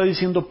nos está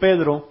diciendo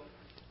Pedro,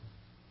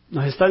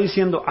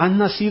 han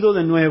nacido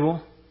de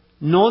nuevo,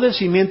 no de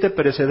simiente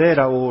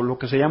perecedera o lo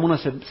que se llama una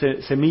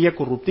semilla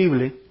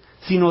corruptible,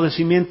 sino de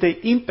simiente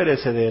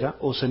imperecedera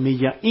o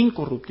semilla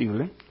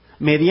incorruptible,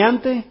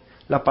 mediante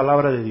la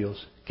palabra de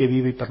Dios, que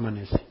vive y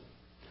permanece.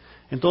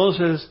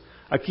 Entonces,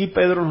 aquí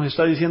Pedro nos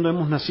está diciendo,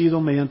 hemos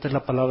nacido mediante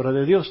la palabra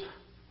de Dios.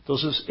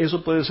 Entonces,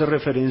 eso puede ser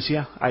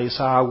referencia a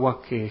esa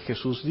agua que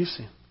Jesús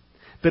dice.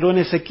 Pero en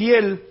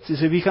Ezequiel, si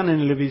se fijan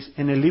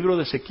en el libro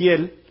de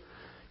Ezequiel,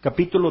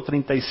 capítulo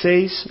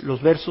 36,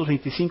 los versos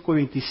 25 y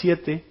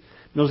 27,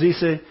 nos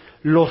dice: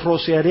 los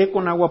rociaré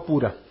con agua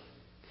pura,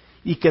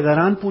 y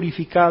quedarán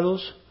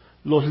purificados,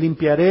 los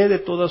limpiaré de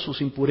todas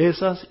sus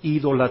impurezas e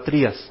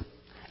idolatrías.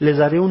 Les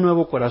daré un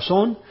nuevo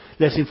corazón,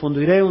 les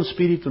infundiré un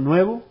espíritu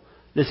nuevo,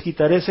 les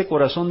quitaré ese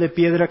corazón de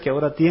piedra que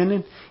ahora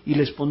tienen, y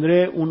les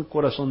pondré un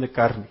corazón de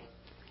carne.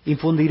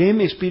 Infundiré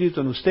mi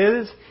espíritu en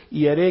ustedes,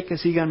 y haré que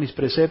sigan mis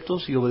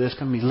preceptos y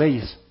obedezcan mis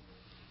leyes.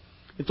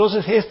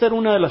 Entonces, esta era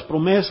una de las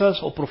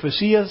promesas o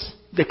profecías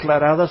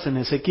declaradas en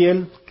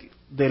Ezequiel,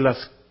 de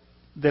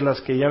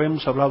las que ya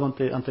habíamos hablado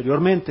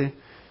anteriormente,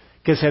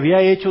 que se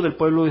había hecho del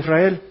pueblo de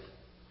Israel,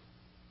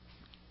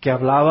 que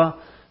hablaba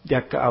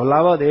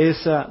de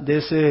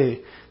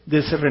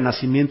ese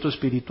renacimiento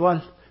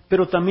espiritual.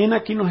 Pero también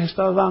aquí nos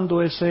está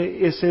dando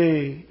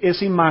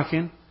esa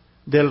imagen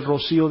del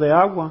rocío de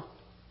agua.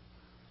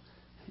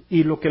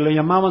 Y lo que le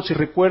llamaban, si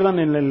recuerdan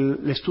en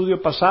el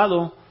estudio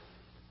pasado,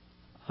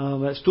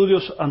 dos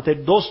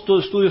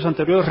estudios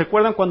anteriores,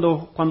 ¿recuerdan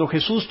cuando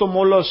Jesús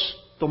tomó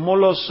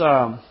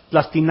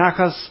las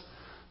tinajas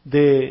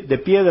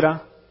de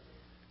piedra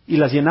y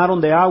las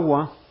llenaron de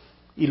agua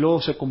y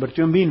luego se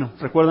convirtió en vino?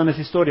 ¿Recuerdan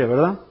esa historia,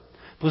 verdad?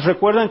 Pues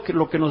recuerdan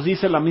lo que nos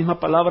dice la misma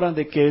palabra,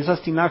 de que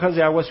esas tinajas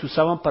de agua se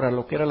usaban para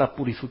lo que era la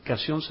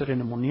purificación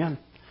ceremonial.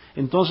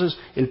 Entonces,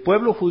 el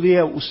pueblo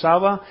judío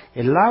usaba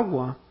el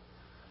agua,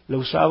 la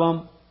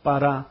usaban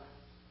para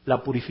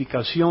la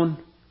purificación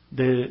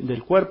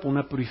del cuerpo,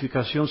 una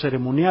purificación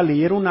ceremonial,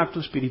 y era un acto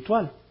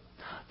espiritual.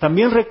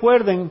 También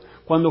recuerden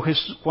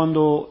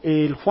cuando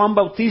el Juan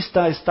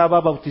Bautista estaba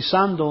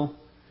bautizando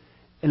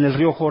en el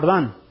río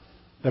Jordán,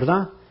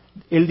 ¿verdad?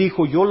 Él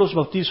dijo: yo los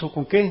bautizo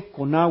 ¿con qué?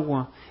 Con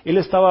agua. Él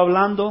estaba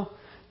hablando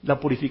de la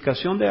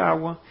purificación de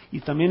agua y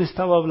también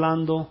estaba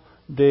hablando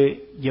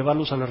de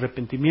llevarlos al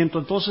arrepentimiento.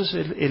 Entonces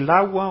el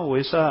agua o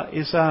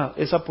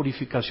esa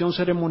purificación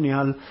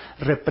ceremonial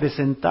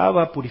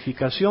representaba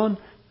purificación,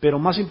 pero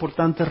más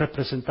importante,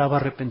 representaba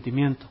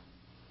arrepentimiento.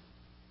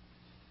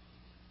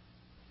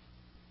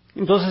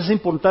 Entonces es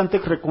importante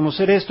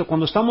reconocer esto.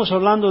 Cuando estamos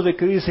hablando de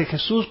que dice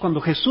Jesús, cuando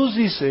Jesús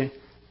dice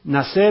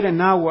nacer en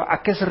agua,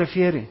 ¿a qué se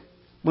refiere?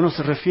 Bueno,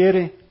 se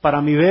refiere,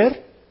 para mi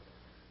ver,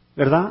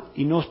 ¿verdad?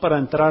 Y no es para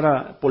entrar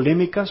a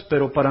polémicas,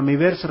 pero para mi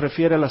ver se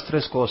refiere a las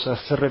tres cosas.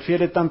 Se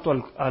refiere tanto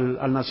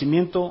al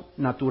nacimiento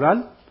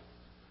natural,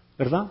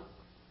 ¿verdad?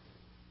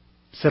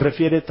 Se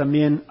refiere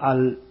también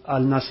al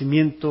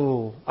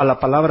nacimiento, a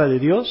la palabra de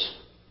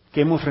Dios,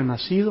 que hemos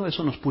renacido,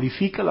 eso nos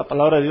purifica, la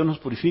palabra de Dios nos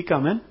purifica,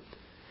 amén,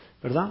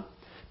 ¿verdad?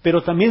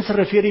 Pero también se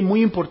refiere, y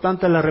muy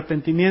importante, al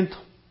arrepentimiento.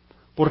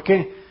 ¿Por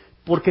qué?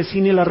 Porque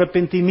sin el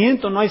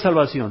arrepentimiento no hay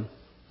salvación,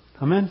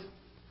 amén.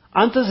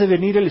 Antes de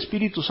venir el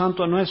Espíritu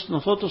Santo a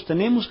nosotros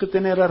tenemos que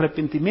tener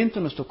arrepentimiento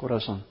en nuestro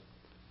corazón.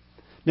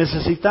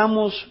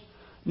 Necesitamos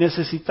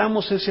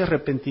ese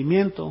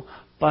arrepentimiento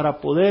para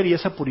poder, y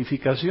esa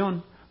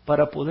purificación,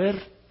 para poder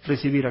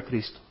recibir a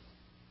Cristo.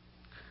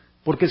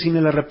 Porque sin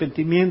el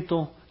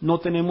arrepentimiento no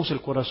tenemos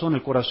el corazón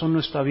no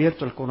está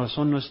abierto, el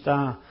corazón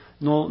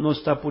no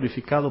está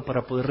purificado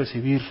para poder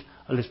recibir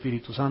al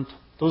Espíritu Santo.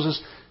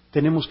 Entonces,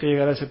 tenemos que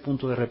llegar a ese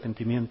punto de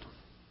arrepentimiento.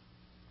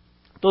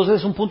 Entonces,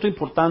 es un punto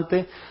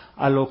importante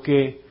a lo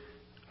que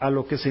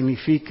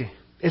signifique.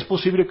 Es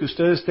posible que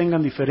ustedes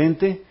tengan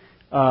diferente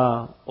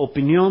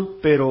opinión,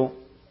 pero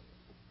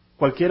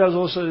cualquiera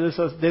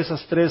de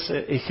esas tres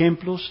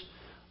ejemplos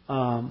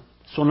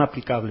son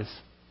aplicables.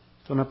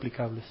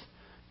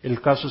 El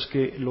caso es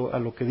que a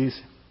lo que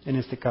dice en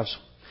este caso.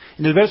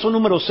 En el verso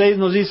número 6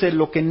 nos dice,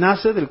 lo que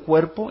nace del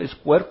cuerpo es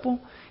cuerpo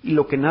y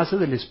lo que nace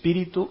del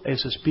espíritu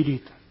es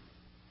espíritu.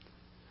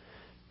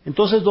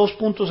 Entonces, dos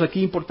puntos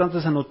aquí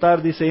importantes a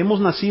notar. Dice, hemos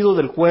nacido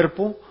del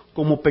cuerpo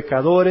como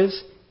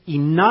pecadores y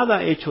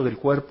nada hecho del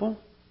cuerpo,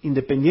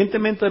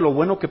 independientemente de lo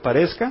bueno que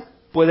parezca,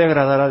 puede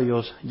agradar a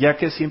Dios, ya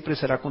que siempre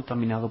será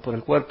contaminado por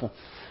el cuerpo.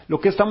 Lo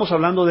que estamos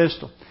hablando de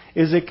esto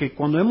es de que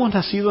cuando hemos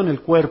nacido en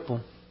el cuerpo,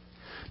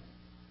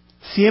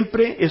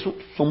 siempre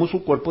somos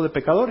un cuerpo de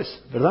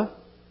pecadores, ¿verdad?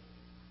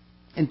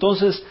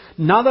 Entonces,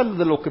 nada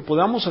de lo que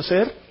podamos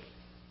hacer,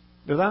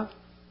 ¿verdad?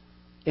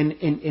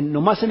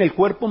 Nomás en el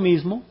cuerpo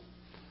mismo,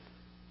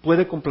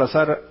 puede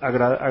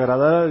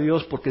agradar a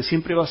Dios, porque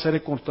siempre va a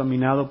ser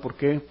contaminado. ¿Por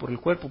qué? Por el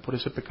cuerpo, por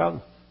ese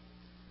pecado.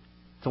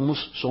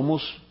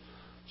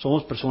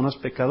 Somos personas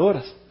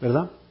pecadoras,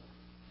 ¿verdad?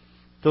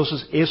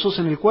 Entonces, eso es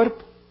en el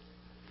cuerpo.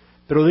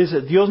 Pero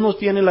dice, Dios no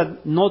tiene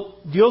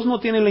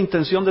la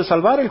intención de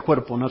salvar el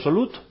cuerpo en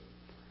absoluto,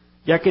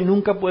 ya que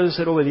nunca puede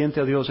ser obediente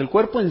a Dios. El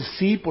cuerpo en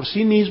sí, por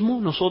sí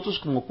mismo, nosotros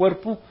como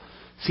cuerpo,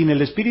 sin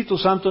el Espíritu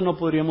Santo no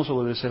podríamos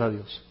obedecer a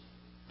Dios.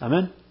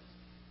 Amén.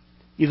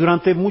 Y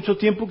durante mucho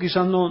tiempo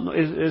quizás no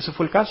ese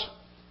fue el caso,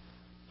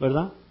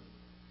 ¿verdad?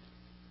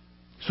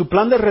 Su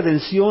plan de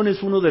redención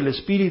es uno del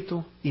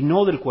Espíritu y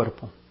no del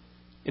cuerpo.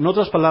 En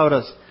otras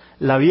palabras,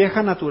 la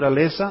vieja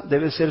naturaleza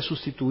debe ser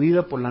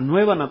sustituida por la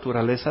nueva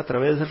naturaleza a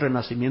través del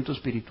renacimiento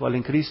espiritual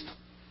en Cristo.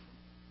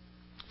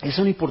 Es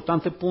un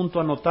importante punto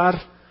a notar.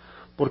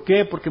 ¿Por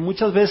qué? Porque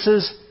muchas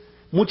veces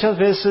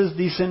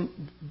dicen,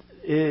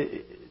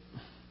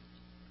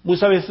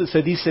 muchas veces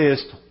se dice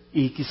esto,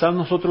 y quizás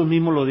nosotros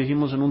mismos lo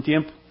dijimos en un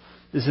tiempo.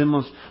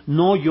 Decimos,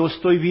 no, yo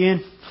estoy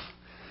bien,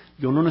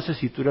 yo no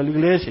necesito ir a la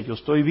iglesia, yo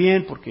estoy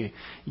bien porque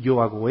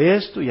yo hago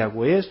esto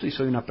y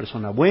soy una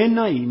persona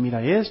buena y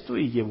mira esto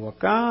y llevo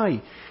acá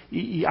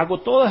y hago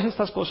todas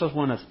estas cosas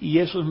buenas. Y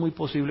eso es muy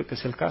posible que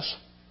sea el caso.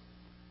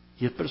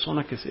 Y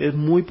es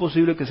muy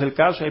posible que sea el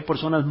caso. Hay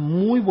personas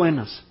muy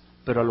buenas,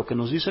 pero a lo que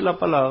nos dice la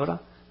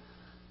palabra,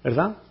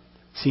 ¿verdad?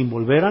 Sin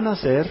volver a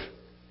nacer,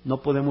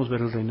 no podemos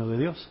ver el reino de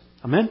Dios.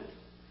 Amén.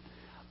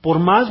 Por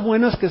más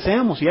buenas que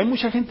seamos, y hay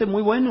mucha gente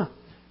muy buena,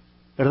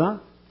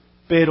 ¿verdad?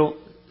 Pero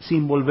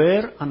sin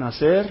volver a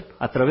nacer,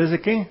 ¿a través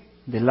de qué?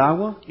 Del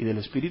agua y del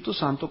Espíritu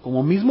Santo,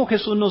 como mismo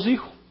Jesús nos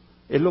dijo.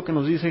 Es lo que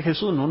nos dice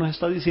Jesús, no nos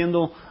está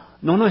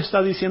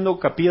diciendo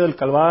Capilla del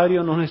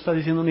Calvario, no nos está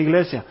diciendo una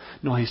iglesia,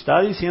 nos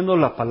está diciendo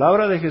la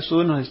palabra de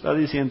Jesús, nos está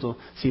diciendo,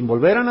 sin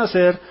volver a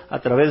nacer, a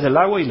través del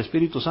agua y el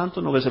Espíritu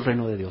Santo, no ves el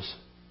reino de Dios.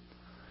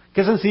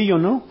 Qué sencillo,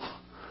 ¿no?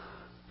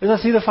 Es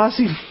así de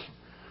fácil.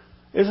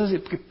 Es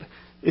así.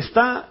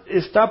 Está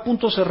a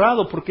punto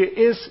cerrado porque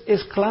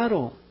es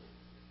claro.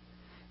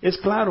 Es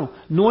claro.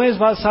 No es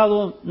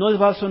basado,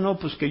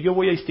 pues que yo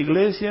voy a esta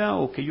iglesia,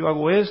 o que yo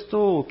hago esto,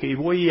 o que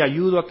voy y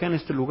ayudo acá en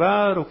este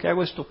lugar, o que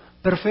hago esto.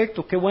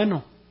 Perfecto, qué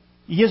bueno.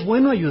 Y es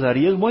bueno ayudar,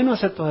 y es bueno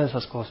hacer todas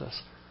esas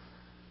cosas.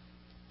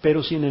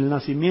 Pero sin el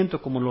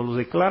nacimiento, como lo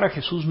declara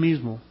Jesús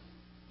mismo,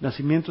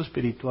 nacimiento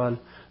espiritual,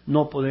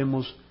 no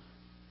podemos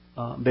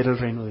ver el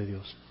reino de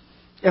Dios.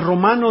 En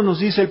Romanos nos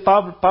dice,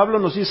 Pablo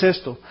nos dice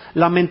esto,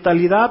 la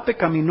mentalidad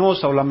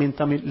pecaminosa o la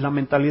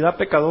mentalidad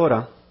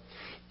pecadora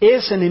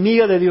es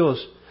enemiga de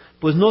Dios,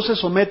 pues no se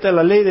somete a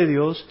la ley de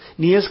Dios,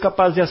 ni es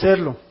capaz de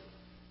hacerlo.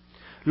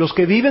 Los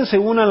que viven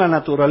según a la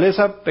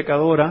naturaleza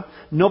pecadora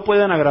no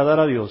pueden agradar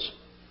a Dios.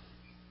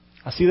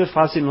 Así de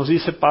fácil nos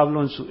dice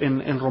Pablo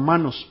en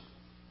Romanos,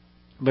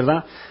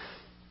 ¿verdad?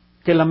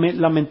 Que la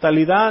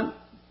mentalidad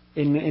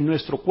en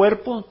nuestro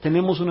cuerpo,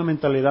 tenemos una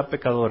mentalidad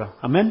pecadora.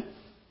 Amén.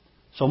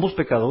 Somos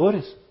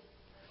pecadores.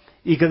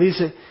 Y que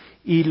dice,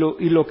 y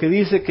lo que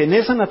dice que en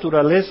esa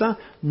naturaleza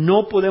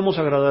no podemos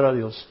agradar a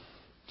Dios.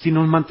 Si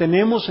nos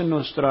mantenemos en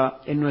nuestra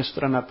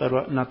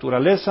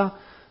naturaleza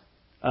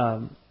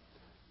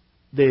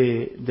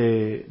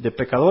de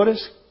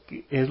pecadores,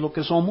 que es lo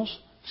que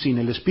somos, sin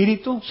el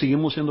Espíritu,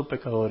 seguimos siendo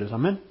pecadores.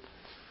 Amén.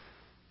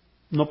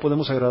 No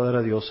podemos agradar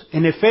a Dios.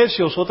 En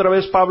Efesios, otra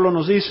vez Pablo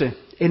nos dice,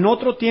 en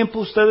otro tiempo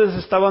ustedes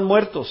estaban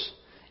muertos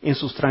en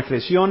sus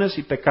transgresiones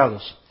y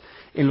pecados,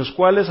 en los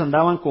cuales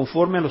andaban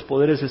conforme a los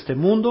poderes de este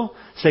mundo,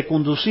 se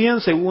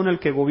conducían según el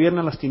que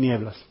gobierna las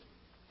tinieblas,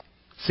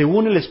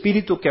 según el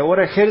Espíritu que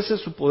ahora ejerce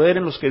su poder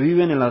en los que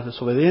viven en la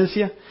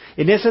desobediencia.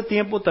 En ese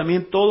tiempo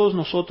también todos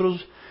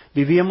nosotros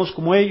vivíamos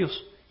como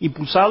ellos,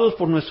 impulsados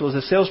por nuestros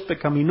deseos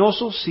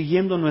pecaminosos,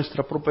 siguiendo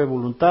nuestra propia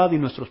voluntad y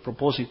nuestros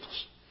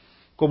propósitos.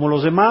 Como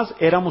los demás,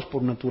 éramos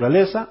por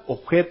naturaleza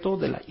objeto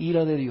de la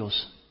ira de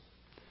Dios.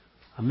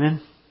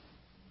 Amén.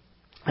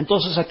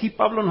 Entonces aquí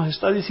Pablo nos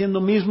está diciendo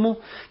mismo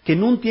que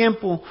en un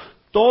tiempo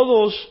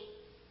todos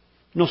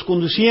nos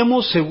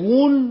conducíamos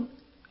según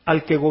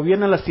al que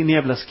gobierna las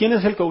tinieblas. ¿Quién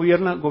es el que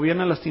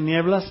gobierna las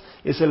tinieblas?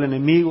 Es el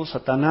enemigo,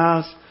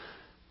 Satanás,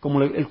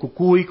 como el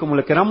cucuy, como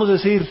le queramos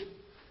decir,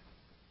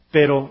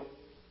 pero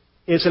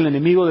es el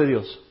enemigo de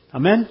Dios.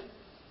 Amén.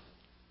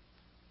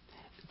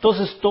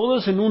 Entonces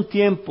todos en un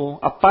tiempo,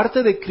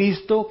 aparte de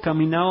Cristo,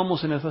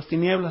 caminábamos en esas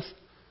tinieblas,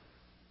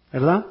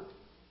 ¿verdad?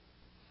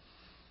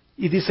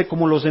 Y dice,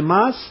 como los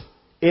demás,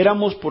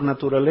 éramos por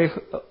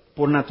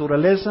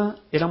naturaleza,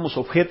 éramos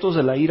objetos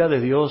de la ira de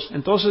Dios.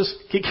 Entonces,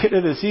 ¿qué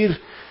quiere decir?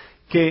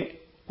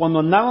 Que cuando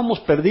andábamos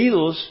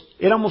perdidos,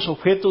 éramos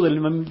objeto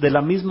de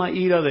la misma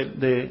ira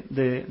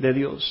de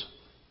Dios.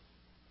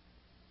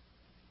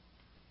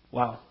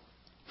 Wow.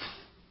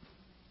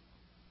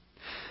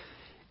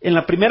 En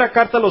la primera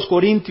carta a los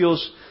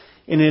Corintios,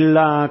 en el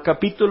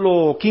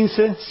capítulo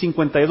 15,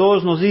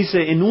 52, nos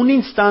dice, en un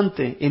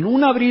instante, en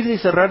un abrir y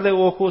cerrar de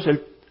ojos,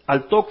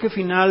 al toque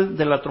final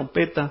de la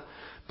trompeta,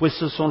 pues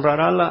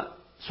sonará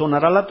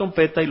la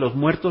trompeta y los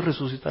muertos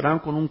resucitarán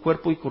con un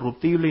cuerpo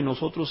incorruptible y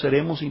nosotros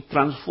seremos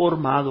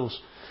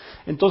transformados.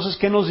 Entonces,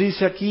 ¿qué nos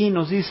dice aquí?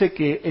 Nos dice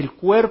que el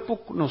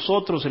cuerpo,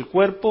 el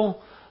cuerpo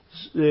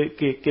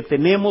que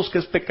tenemos, que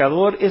es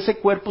pecador, ese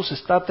cuerpo se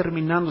está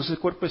terminando, ese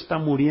cuerpo está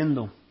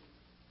muriendo.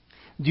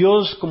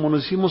 Dios, como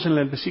nos decimos en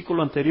el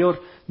versículo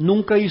anterior,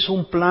 nunca hizo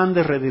un plan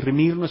de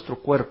redimir nuestro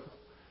cuerpo.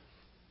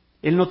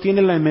 Él no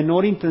tiene la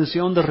menor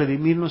intención de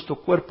redimir nuestro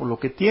cuerpo. Lo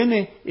que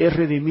tiene es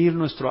redimir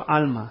nuestra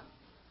alma,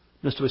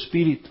 nuestro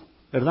espíritu,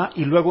 ¿verdad?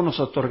 Y luego nos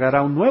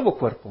otorgará un nuevo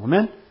cuerpo,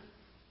 ¿amén?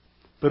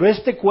 Pero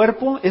este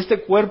cuerpo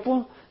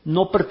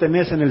no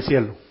pertenece en el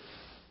cielo.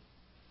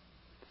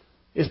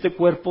 Este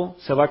cuerpo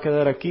se va a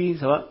quedar aquí,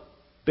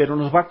 pero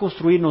nos va a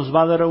construir, nos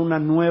va a dar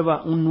un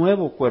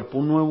nuevo cuerpo,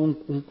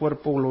 un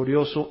cuerpo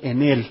glorioso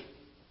en Él.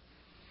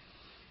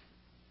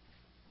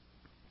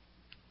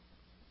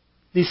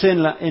 Dice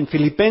en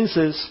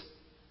Filipenses,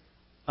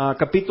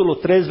 capítulo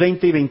 3,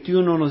 20 y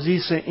 21, nos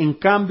dice, en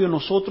cambio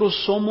nosotros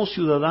somos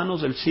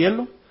ciudadanos del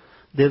cielo,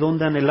 de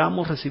donde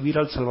anhelamos recibir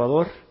al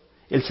Salvador,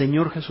 el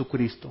Señor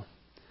Jesucristo.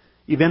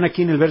 Y vean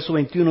aquí en el verso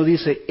 21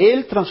 dice,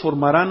 Él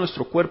transformará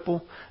nuestro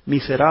cuerpo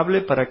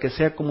miserable para que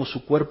sea como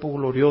su cuerpo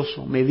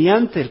glorioso,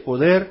 mediante el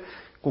poder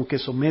con que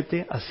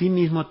somete a sí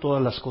mismo a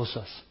todas las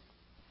cosas.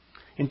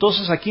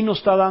 Entonces aquí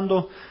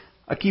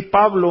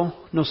Pablo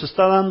nos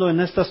está dando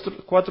en estas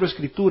 4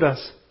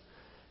 escrituras,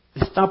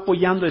 está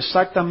apoyando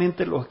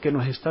exactamente lo que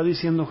nos está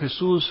diciendo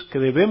Jesús, que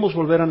debemos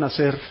volver a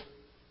nacer,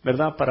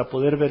 ¿verdad? Para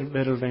poder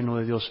ver el reino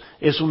de Dios.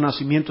 Es un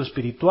nacimiento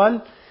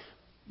espiritual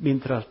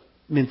mientras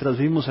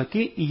vivimos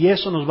aquí, y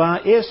eso nos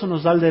da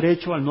el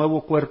derecho al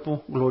nuevo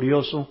cuerpo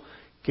glorioso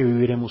que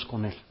viviremos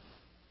con Él.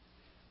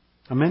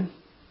 Amén.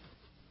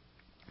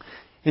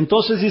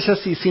 Entonces dice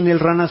así, sin el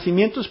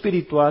renacimiento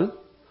espiritual,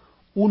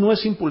 uno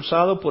es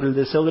impulsado por el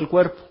deseo del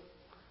cuerpo,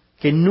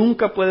 que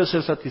nunca puede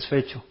ser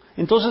satisfecho.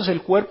 Entonces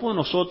el cuerpo de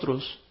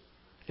nosotros,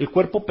 el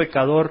cuerpo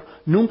pecador,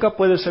 nunca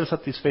puede ser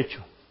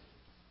satisfecho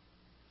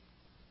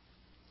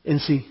en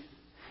sí.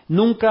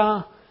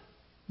 Nunca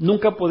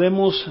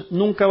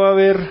va a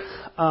haber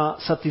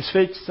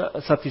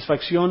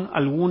satisfacción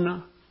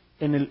alguna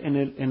en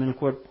el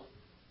cuerpo.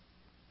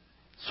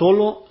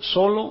 Solo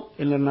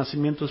en el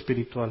nacimiento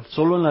espiritual,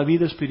 solo en la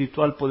vida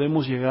espiritual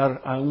podemos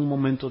llegar a un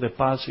momento de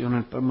paz y a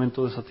un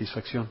momento de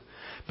satisfacción.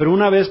 Pero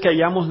una vez que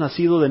hayamos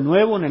nacido de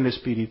nuevo en el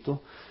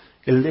Espíritu,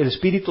 el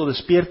Espíritu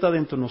despierta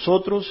dentro de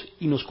nosotros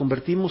y nos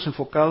convertimos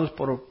enfocados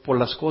por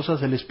las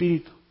cosas del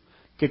Espíritu,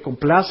 que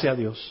complace a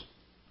Dios.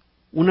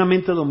 Una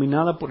mente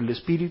dominada por el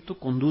Espíritu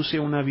conduce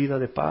a una vida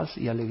de paz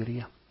y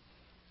alegría.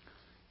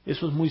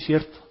 Eso es muy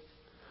cierto.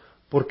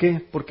 ¿Por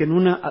qué? Porque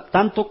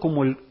tanto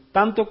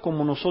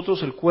como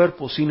nosotros el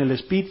cuerpo, sin el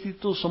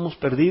Espíritu somos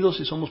perdidos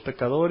y somos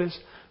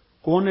pecadores,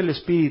 con el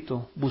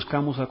Espíritu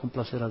buscamos a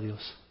complacer a Dios.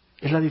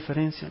 Es la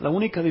diferencia. La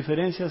única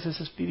diferencia es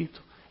ese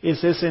Espíritu.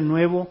 Es ese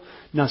nuevo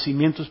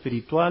nacimiento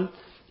espiritual.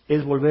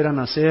 Es volver a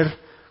nacer,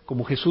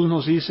 como Jesús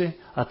nos dice,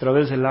 a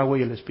través del agua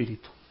y el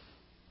Espíritu.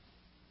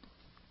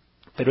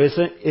 Pero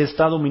esa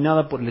está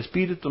dominada por el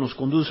Espíritu, nos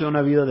conduce a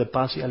una vida de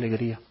paz y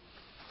alegría.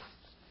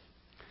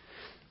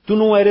 Tú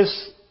no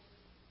eres,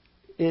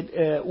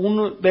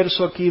 un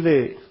verso aquí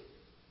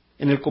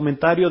en el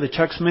comentario de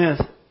Chuck Smith,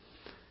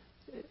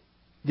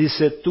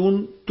 dice,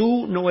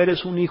 tú no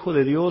eres un hijo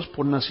de Dios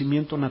por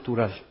nacimiento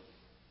natural.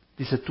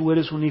 Dice, tú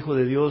eres un hijo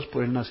de Dios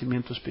por el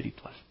nacimiento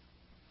espiritual.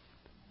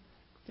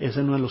 Ese es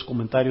uno de los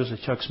comentarios de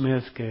Chuck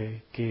Smith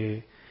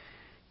que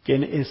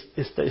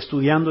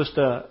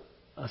está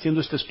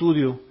haciendo este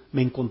estudio,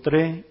 me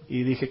encontré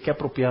y dije, qué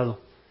apropiado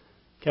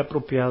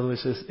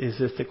es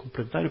este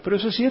comentario. Pero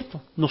eso es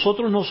cierto,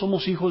 nosotros no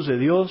somos hijos de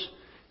Dios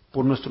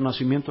por nuestro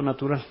nacimiento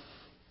natural.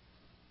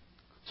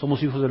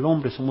 Somos hijos del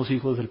hombre, somos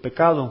hijos del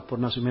pecado por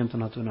nacimiento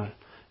natural.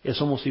 Y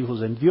somos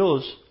hijos de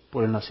Dios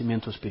por el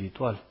nacimiento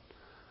espiritual,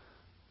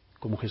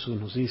 como Jesús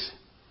nos dice.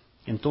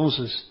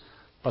 Entonces,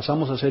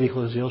 pasamos a ser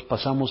hijos de Dios,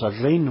 pasamos al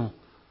reino,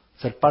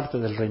 ser parte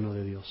del reino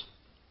de Dios.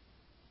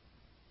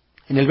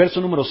 En el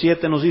verso número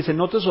 7 nos dice,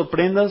 no te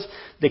sorprendas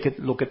de que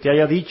lo que te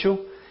haya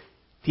dicho,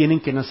 tienen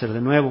que nacer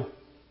de nuevo.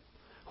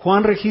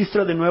 Juan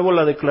registra de nuevo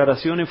la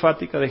declaración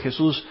enfática de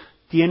Jesús,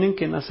 tienen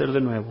que nacer de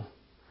nuevo.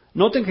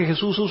 Noten que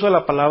Jesús usa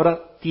la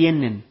palabra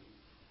tienen,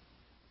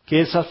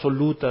 que es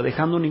absoluta,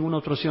 dejando ninguna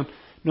otra opción.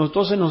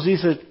 Entonces nos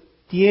dice,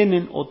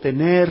 tienen o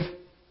tener,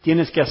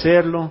 tienes que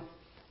hacerlo.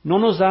 No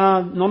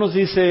nos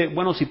dice,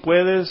 bueno, si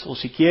puedes o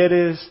si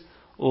quieres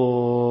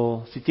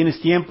o si tienes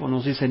tiempo.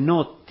 Nos dice,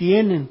 no,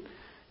 tienen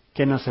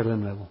que nacer de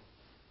nuevo.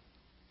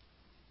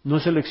 No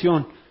es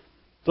elección.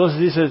 Entonces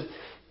dice,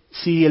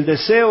 si el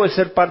deseo es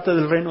ser parte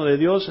del reino de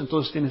Dios,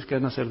 entonces tienes que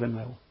nacer de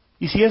nuevo.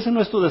 Y si ese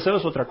no es tu deseo,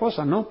 es otra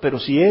cosa, ¿no? Pero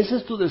si ese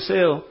es tu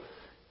deseo,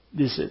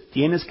 dice,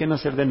 tienes que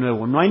nacer de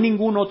nuevo. No hay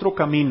ningún otro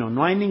camino,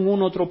 no hay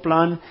ningún otro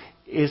plan,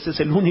 ese es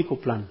el único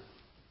plan.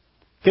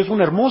 Que es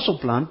un hermoso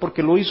plan,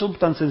 porque lo hizo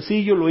tan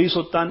sencillo, lo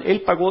hizo tan...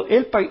 Él pagó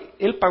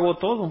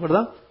todo,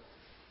 ¿verdad?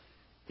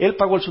 Él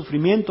pagó el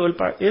sufrimiento,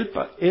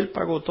 Él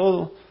pagó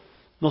todo.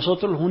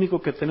 Nosotros lo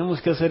único que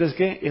tenemos que hacer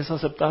es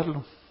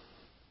aceptarlo.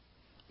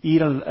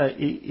 Ir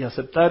y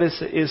aceptar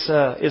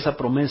esa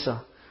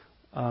promesa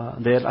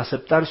de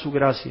aceptar su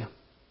gracia.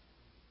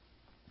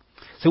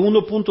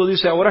 Segundo punto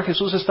dice, ahora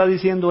Jesús está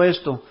diciendo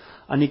esto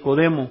a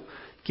Nicodemo,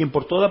 quien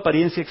por toda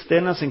apariencia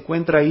externa se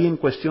encuentra ahí en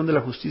cuestión de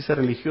la justicia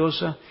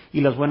religiosa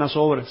y las buenas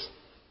obras.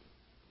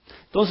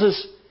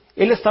 Entonces,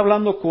 Él está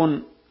hablando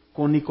con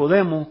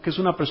Nicodemo, que es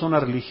una persona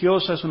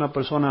religiosa, es una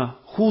persona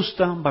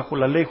justa bajo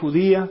la ley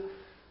judía,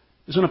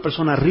 es una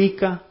persona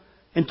rica.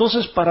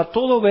 Entonces, para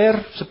todo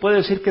ver, se puede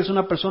decir que es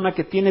una persona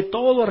que tiene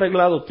todo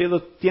arreglado,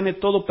 tiene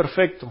todo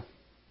perfecto.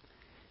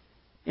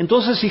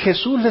 Entonces, si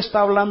Jesús le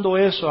está hablando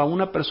eso a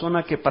una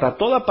persona que para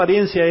toda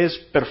apariencia es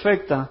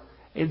perfecta,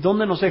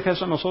 ¿dónde nos deja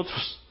eso a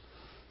nosotros?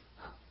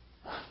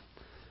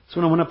 Es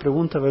una buena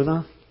pregunta,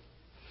 ¿verdad?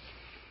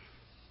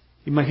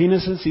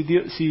 Imagínense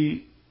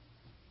si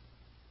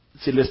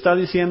le está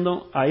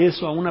diciendo a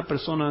eso a una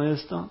persona de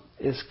esta,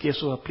 es que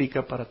eso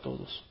aplica para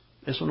todos.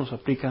 Eso nos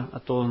aplica a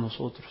todos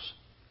nosotros.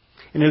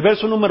 En el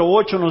verso número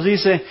 8 nos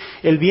dice,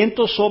 el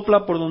viento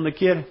sopla por donde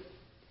quiere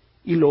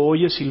y lo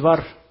oyes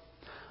silbar.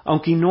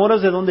 Aunque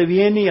ignoras de dónde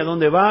viene y a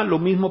dónde va, lo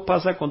mismo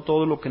pasa con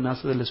todo lo que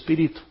nace del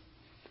Espíritu.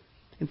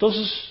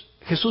 Entonces,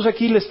 Jesús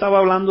aquí le estaba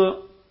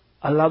hablando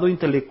al lado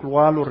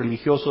intelectual o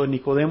religioso de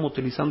Nicodemo,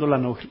 utilizando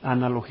la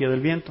analogía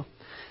del viento.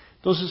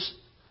 Entonces,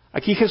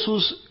 aquí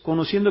Jesús,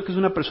 conociendo que es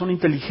una persona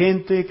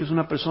inteligente, que es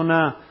una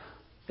persona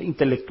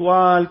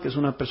intelectual, que es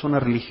una persona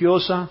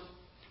religiosa,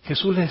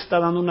 Jesús le está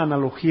dando una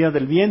analogía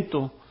del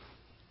viento,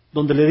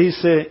 donde le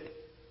dice,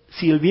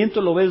 si el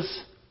viento lo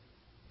ves,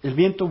 el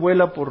viento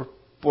vuela por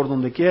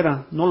donde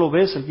quiera, no lo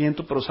ves el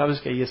viento, pero sabes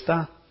que ahí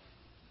está.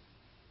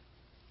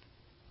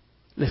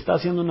 Le está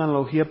haciendo una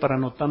analogía para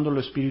anotando el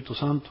Espíritu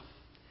Santo.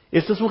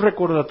 Este es un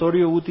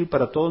recordatorio útil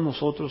para todos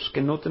nosotros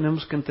que no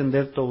tenemos que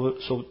entender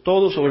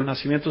todo sobre el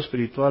nacimiento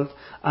espiritual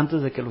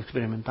antes de que lo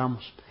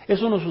experimentamos.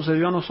 Eso nos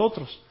sucedió a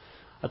nosotros,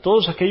 a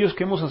todos aquellos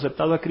que hemos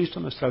aceptado a Cristo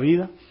en nuestra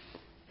vida.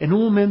 En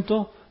un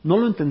momento no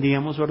lo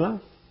entendíamos, ¿verdad?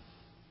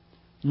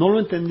 No lo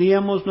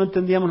entendíamos, no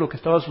entendíamos lo que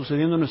estaba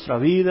sucediendo en nuestra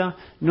vida,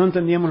 no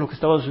entendíamos lo que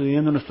estaba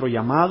sucediendo en nuestro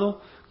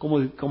llamado,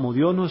 como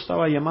Dios nos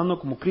estaba llamando,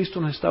 como Cristo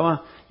nos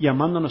estaba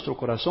llamando a nuestro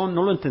corazón,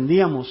 no lo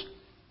entendíamos.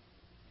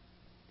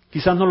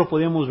 Quizás no lo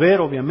podíamos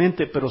ver,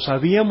 obviamente, pero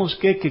sabíamos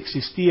que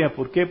existía.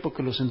 ¿Por qué?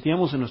 Porque lo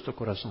sentíamos en nuestro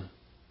corazón.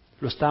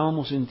 Lo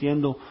estábamos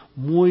sintiendo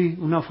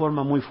una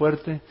forma muy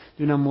fuerte,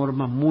 de una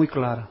forma muy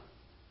clara.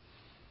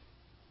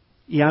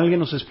 Y alguien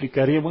nos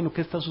explicaría, bueno,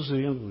 ¿qué está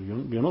sucediendo?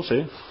 Yo no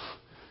sé.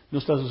 No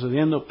está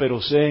sucediendo,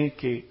 pero sé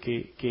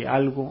que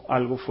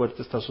algo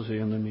fuerte está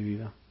sucediendo en mi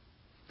vida.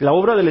 La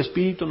obra del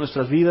Espíritu en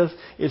nuestras vidas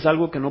es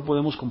algo que no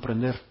podemos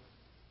comprender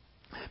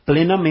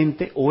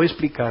plenamente o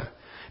explicar,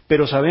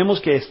 pero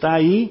sabemos que está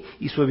ahí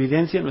y su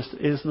evidencia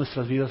es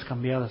nuestras vidas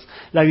cambiadas.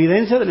 La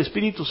evidencia del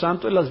Espíritu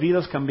Santo es las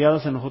vidas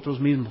cambiadas en nosotros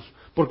mismos,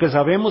 porque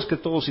sabemos que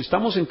todos, si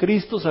estamos en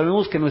Cristo,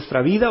 sabemos que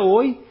nuestra vida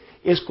hoy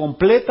es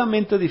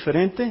completamente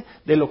diferente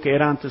de lo que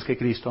era antes que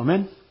Cristo.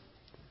 Amén.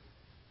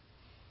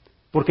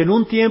 Porque en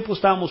un tiempo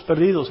estábamos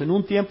perdidos, en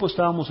un tiempo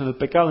estábamos en el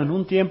pecado, en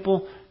un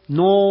tiempo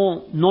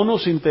no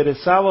nos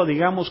interesaba,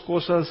 digamos,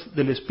 cosas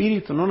del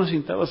Espíritu, no nos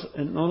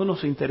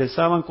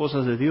interesaban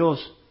cosas de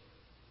Dios,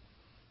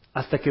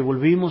 hasta que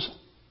volvimos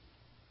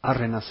a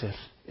renacer,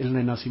 el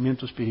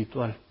renacimiento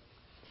espiritual.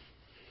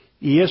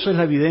 Y eso es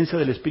la evidencia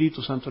del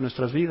Espíritu Santo en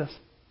nuestras vidas,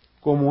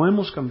 cómo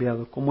hemos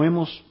cambiado, cómo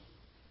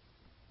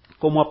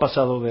ha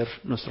pasado a ver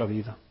nuestra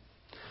vida.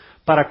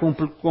 Para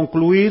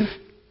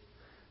concluir,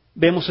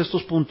 vemos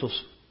estos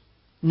puntos.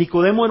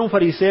 Nicodemo era un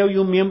fariseo y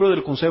un miembro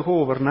del consejo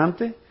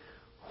gobernante,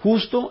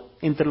 justo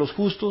entre los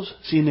justos,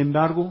 sin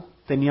embargo,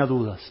 tenía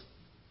dudas.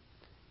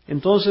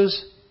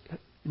 Entonces,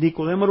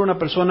 Nicodemo era un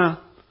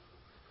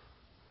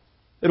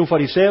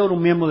fariseo, era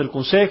un miembro del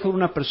consejo, era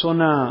una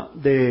persona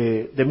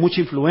de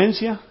mucha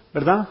influencia,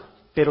 ¿verdad?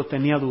 Pero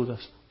tenía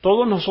dudas.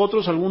 Todos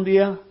nosotros algún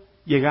día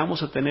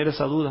llegamos a tener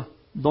esa duda.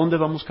 ¿Dónde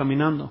vamos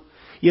caminando?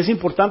 Y es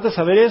importante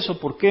saber eso.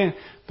 ¿Por qué?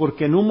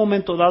 Porque en un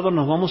momento dado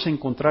nos vamos a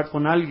encontrar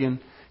con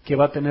alguien que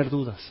va a tener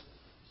dudas.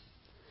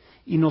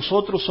 Y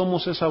nosotros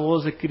somos esa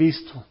voz de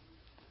Cristo.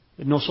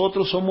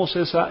 Nosotros somos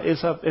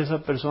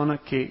esa persona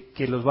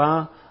que los va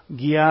a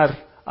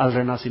guiar al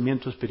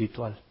renacimiento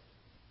espiritual.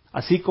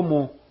 Así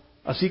como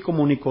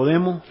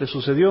Nicodemo le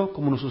sucedió,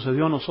 como nos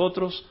sucedió a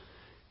nosotros,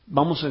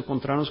 vamos a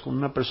encontrarnos con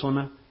una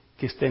persona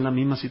que esté en la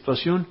misma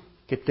situación,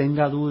 que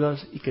tenga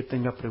dudas y que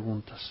tenga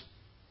preguntas.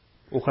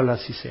 Ojalá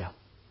así sea.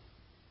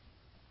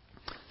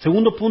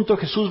 Segundo punto,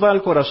 Jesús va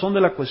al corazón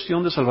de la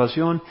cuestión de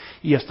salvación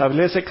y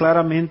establece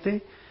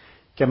claramente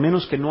que a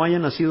menos que no haya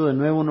nacido de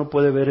nuevo no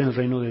puede ver el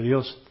reino de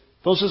Dios.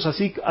 Entonces,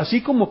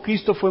 así como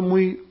Cristo fue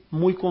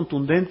muy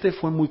contundente,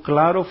 fue muy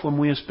claro, fue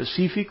muy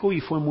específico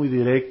y fue muy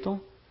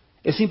directo,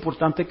 es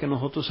importante que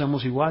nosotros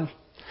seamos igual.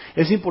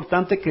 Es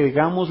importante que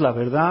digamos la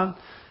verdad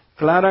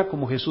clara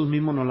como Jesús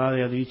mismo nos la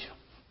haya dicho.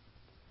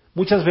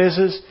 Muchas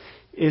veces,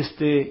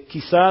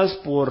 quizás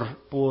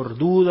por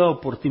duda o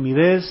por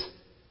timidez,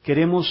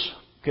 queremos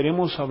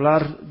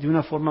hablar de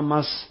una forma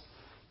más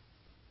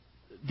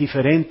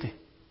diferente,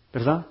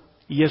 ¿verdad?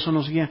 Y eso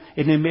nos guía.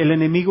 El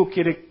enemigo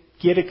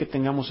quiere que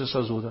tengamos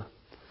esas dudas.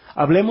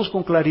 Hablemos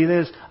con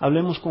claridad,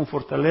 hablemos con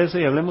fortaleza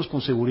y hablemos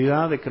con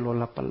seguridad de que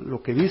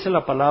lo que dice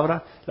la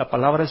palabra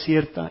es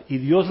cierta y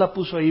Dios la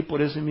puso ahí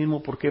por ese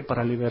mismo porqué,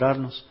 para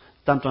liberarnos,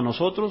 tanto a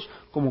nosotros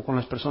como con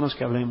las personas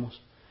que hablemos.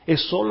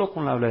 Es solo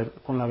con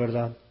la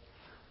verdad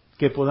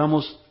que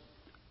podamos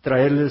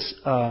traerles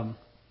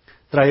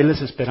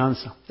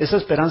esperanza. Esa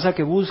esperanza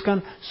que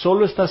buscan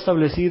solo está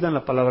establecida en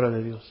la palabra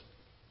de Dios.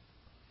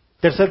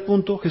 Tercer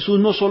punto, Jesús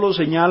no solo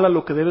señala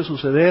lo que debe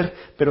suceder,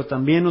 pero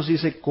también nos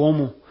dice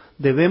cómo.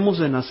 Debemos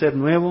de nacer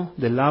nuevo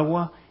del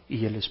agua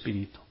y el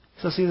Espíritu.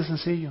 Es así de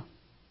sencillo.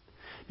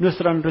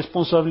 Nuestra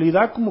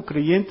responsabilidad como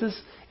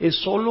creyentes es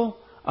solo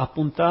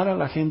apuntar a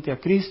la gente a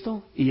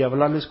Cristo y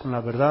hablarles con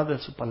la verdad de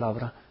su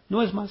palabra.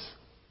 No es más.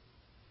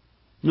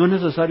 No es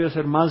necesario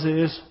hacer más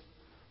de eso.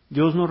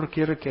 Dios no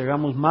requiere que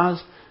hagamos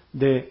más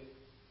de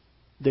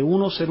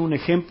uno ser un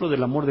ejemplo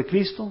del amor de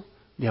Cristo,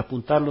 de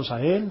apuntarlos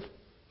a Él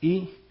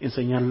y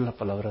enseñarles la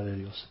palabra de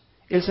Dios.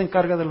 Él se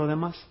encarga de lo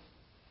demás.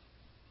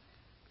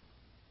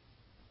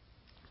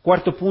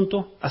 Cuarto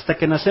punto, hasta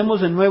que nacemos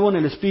de nuevo en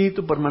el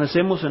Espíritu,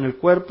 permanecemos en el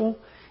cuerpo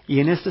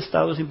y en este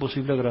estado es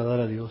imposible agradar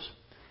a Dios.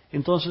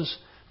 Entonces,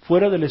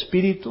 fuera del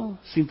Espíritu,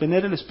 sin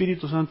tener el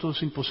Espíritu Santo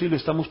es imposible,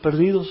 estamos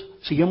perdidos,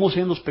 seguimos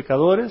siendo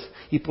pecadores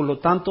y por lo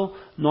tanto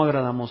no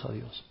agradamos a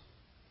Dios.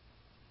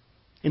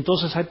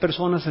 Entonces hay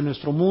personas en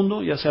nuestro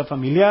mundo, ya sea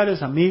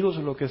familiares, amigos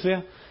o lo que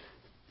sea,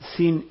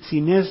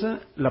 sin esa,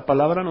 la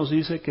palabra nos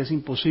dice que es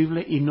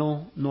imposible y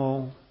no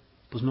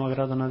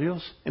agradan a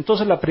Dios.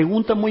 Entonces la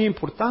pregunta muy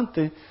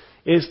importante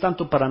es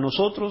tanto para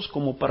nosotros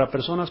como para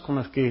personas con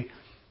las que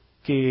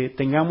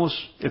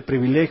tengamos el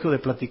privilegio de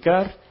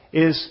platicar,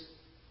 es,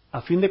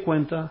 a fin de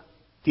cuentas,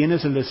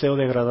 ¿tienes el deseo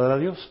de agradar a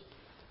Dios?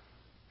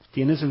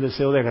 ¿Tienes el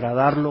deseo de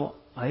agradarlo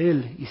a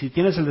Él? Y si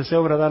tienes el deseo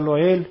de agradarlo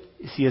a Él,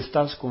 si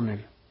estás con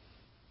Él.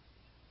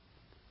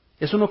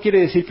 Eso no quiere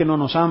decir que no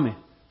nos ame,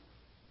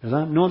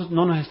 ¿verdad? No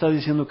nos está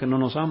diciendo que no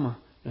nos ama,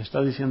 nos está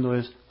diciendo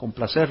es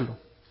complacerlo.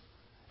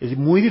 Es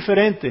muy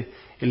diferente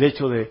el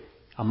hecho de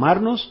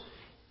amarnos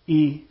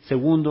y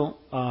segundo,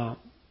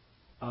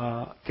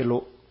 que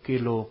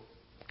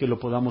lo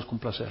podamos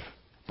complacer.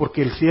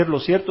 Porque lo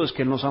cierto es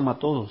que Él nos ama a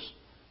todos.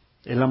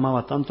 Él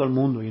amaba tanto al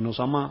mundo y nos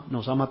ama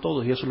a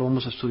todos y eso lo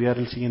vamos a estudiar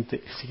la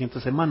siguiente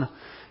semana.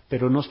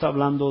 Pero no está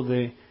hablando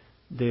de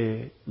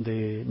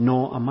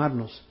no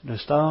amarnos, nos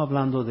está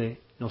hablando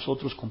de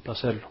nosotros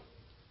complacerlo.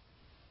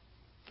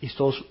 Y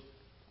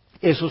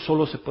eso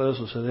solo se puede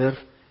suceder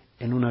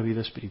en una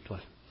vida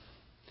espiritual.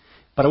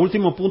 Para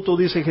último punto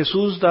dice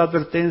Jesús da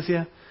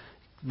advertencia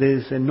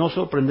de no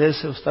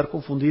sorprenderse o estar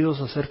confundidos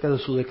acerca de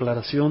su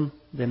declaración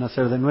de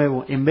nacer de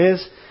nuevo. En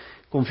vez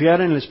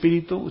confiar en el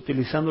Espíritu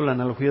utilizando la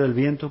analogía del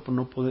viento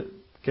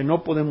que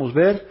no podemos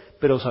ver,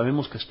 pero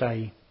sabemos que está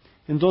ahí.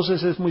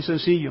 Entonces es muy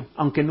sencillo.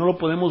 Aunque no lo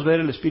podemos ver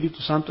el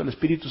Espíritu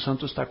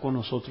Santo está con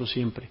nosotros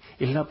siempre.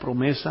 Es la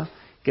promesa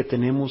que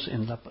tenemos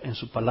en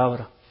su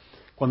palabra.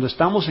 Cuando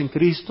estamos en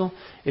Cristo,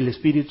 el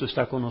Espíritu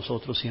está con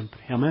nosotros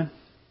siempre. Amén.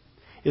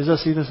 Es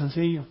así de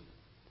sencillo.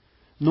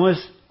 No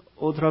es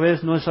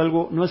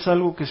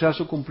algo que se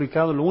hace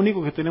complicado. Lo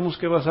único que tenemos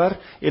que basar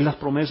es las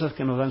promesas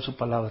que nos da en su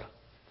palabra.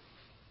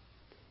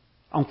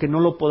 Aunque no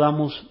lo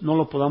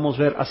podamos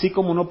ver. Así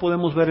como no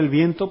podemos ver el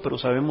viento, pero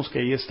sabemos que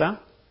ahí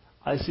está.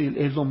 Así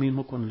es lo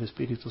mismo con el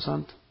Espíritu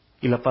Santo.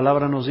 Y la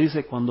palabra nos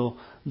dice, cuando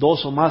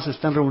 2 o más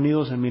están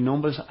reunidos en mi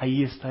nombre,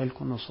 ahí está Él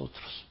con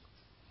nosotros.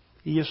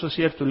 Y eso es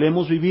cierto, lo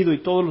hemos vivido y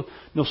todos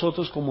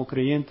nosotros como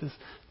creyentes,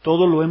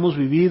 todo lo hemos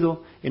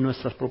vivido en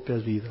nuestras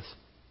propias vidas.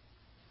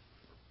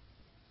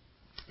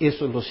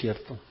 Eso es lo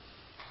cierto.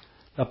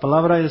 La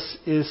palabra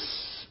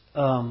es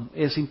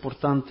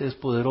importante, es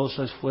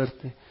poderosa, es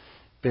fuerte,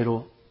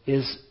 pero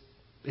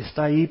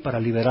está ahí para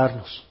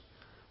liberarnos,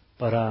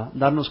 para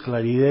darnos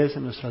claridad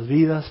en nuestras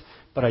vidas,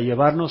 para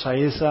llevarnos a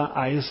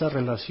esa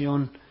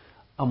relación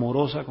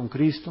amorosa con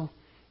Cristo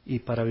y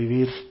para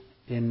vivir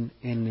en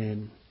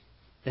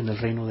el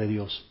reino de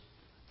Dios.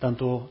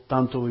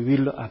 tanto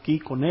vivir aquí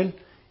con Él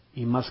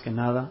y más que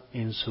nada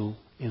en su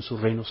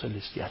reino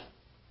celestial.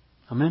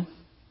 Amén.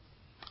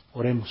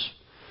 Oremos.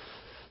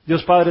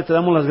 Dios Padre, te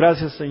damos las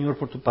gracias, Señor,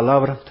 por tu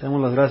palabra. Te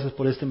damos las gracias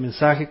por este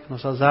mensaje que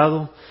nos has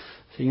dado.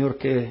 Señor,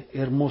 qué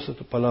hermosa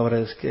tu palabra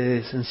es,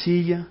 qué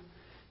sencilla,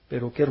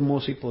 pero qué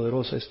hermosa y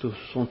poderosa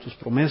son tus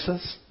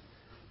promesas.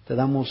 Te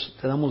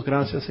damos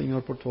gracias,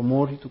 Señor, por tu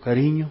amor y tu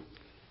cariño,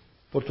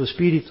 por tu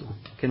Espíritu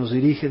que nos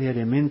dirige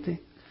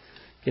diariamente,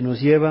 que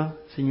nos lleva,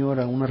 Señor,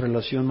 a una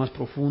relación más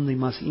profunda y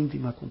más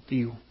íntima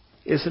contigo.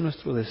 Ese es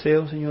nuestro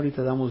deseo, Señor, y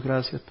te damos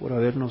gracias por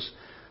habernos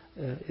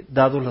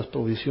dado las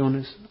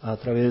provisiones a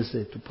través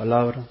de tu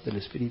palabra, del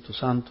Espíritu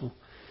Santo,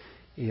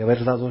 y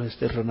haber dado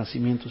este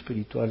renacimiento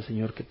espiritual,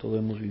 Señor, que todo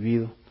hemos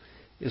vivido.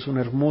 Es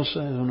una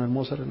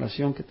hermosa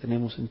relación que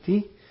tenemos en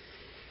ti,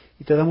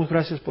 y te damos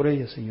gracias por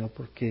ella, Señor,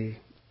 porque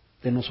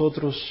de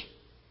nosotros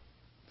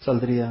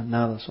saldría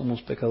nada.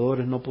 Somos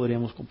pecadores, no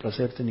podríamos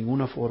complacerte de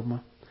ninguna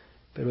forma,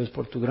 pero es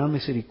por tu gran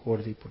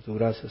misericordia y por tu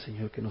gracia,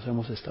 Señor, que nos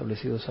hemos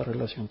establecido esa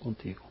relación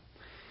contigo.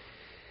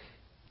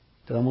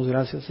 Te damos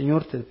gracias,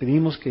 Señor, te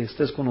pedimos que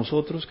estés con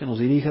nosotros, que nos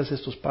dirijas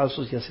estos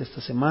pasos ya hacia esta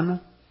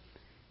semana,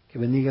 que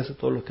bendigas a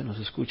todos los que nos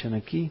escuchan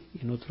aquí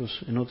y en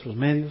otros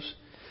medios,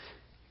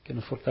 que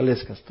nos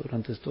fortalezcas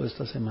durante toda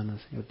esta semana,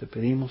 Señor, te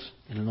pedimos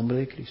en el nombre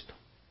de Cristo.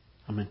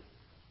 Amén.